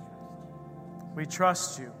 We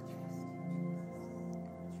trust you.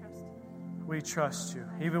 We trust you.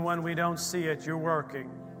 Even when we don't see it, you're working.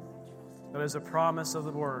 That is a promise of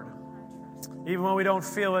the Word. Even when we don't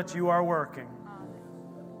feel it, you are working.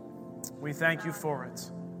 We thank you for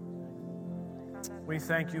it. We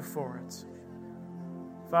thank you for it.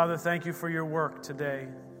 Father, thank you for your work today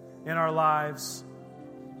in our lives.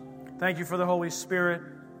 Thank you for the Holy Spirit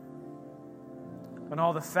and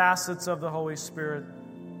all the facets of the Holy Spirit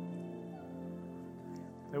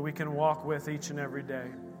that we can walk with each and every day.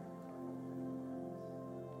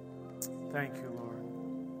 Thank you, Lord.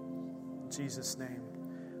 In Jesus' name.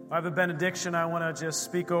 I have a benediction I want to just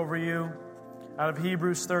speak over you out of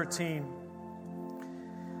Hebrews 13.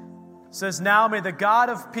 It says, "Now may the God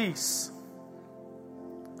of peace,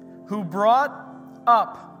 who brought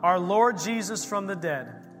up our Lord Jesus from the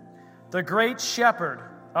dead, the great shepherd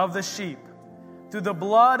of the sheep, through the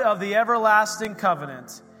blood of the everlasting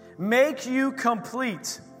covenant, make you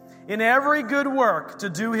complete in every good work to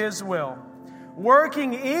do His will,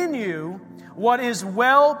 working in you what is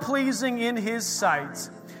well-pleasing in His sight,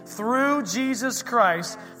 through Jesus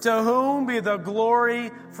Christ, to whom be the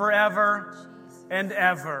glory forever and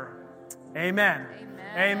ever." Amen.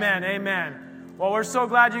 Amen. Amen. Amen. Well, we're so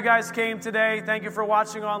glad you guys came today. Thank you for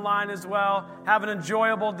watching online as well. Have an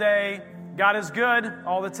enjoyable day. God is good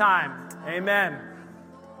all the time. Amen.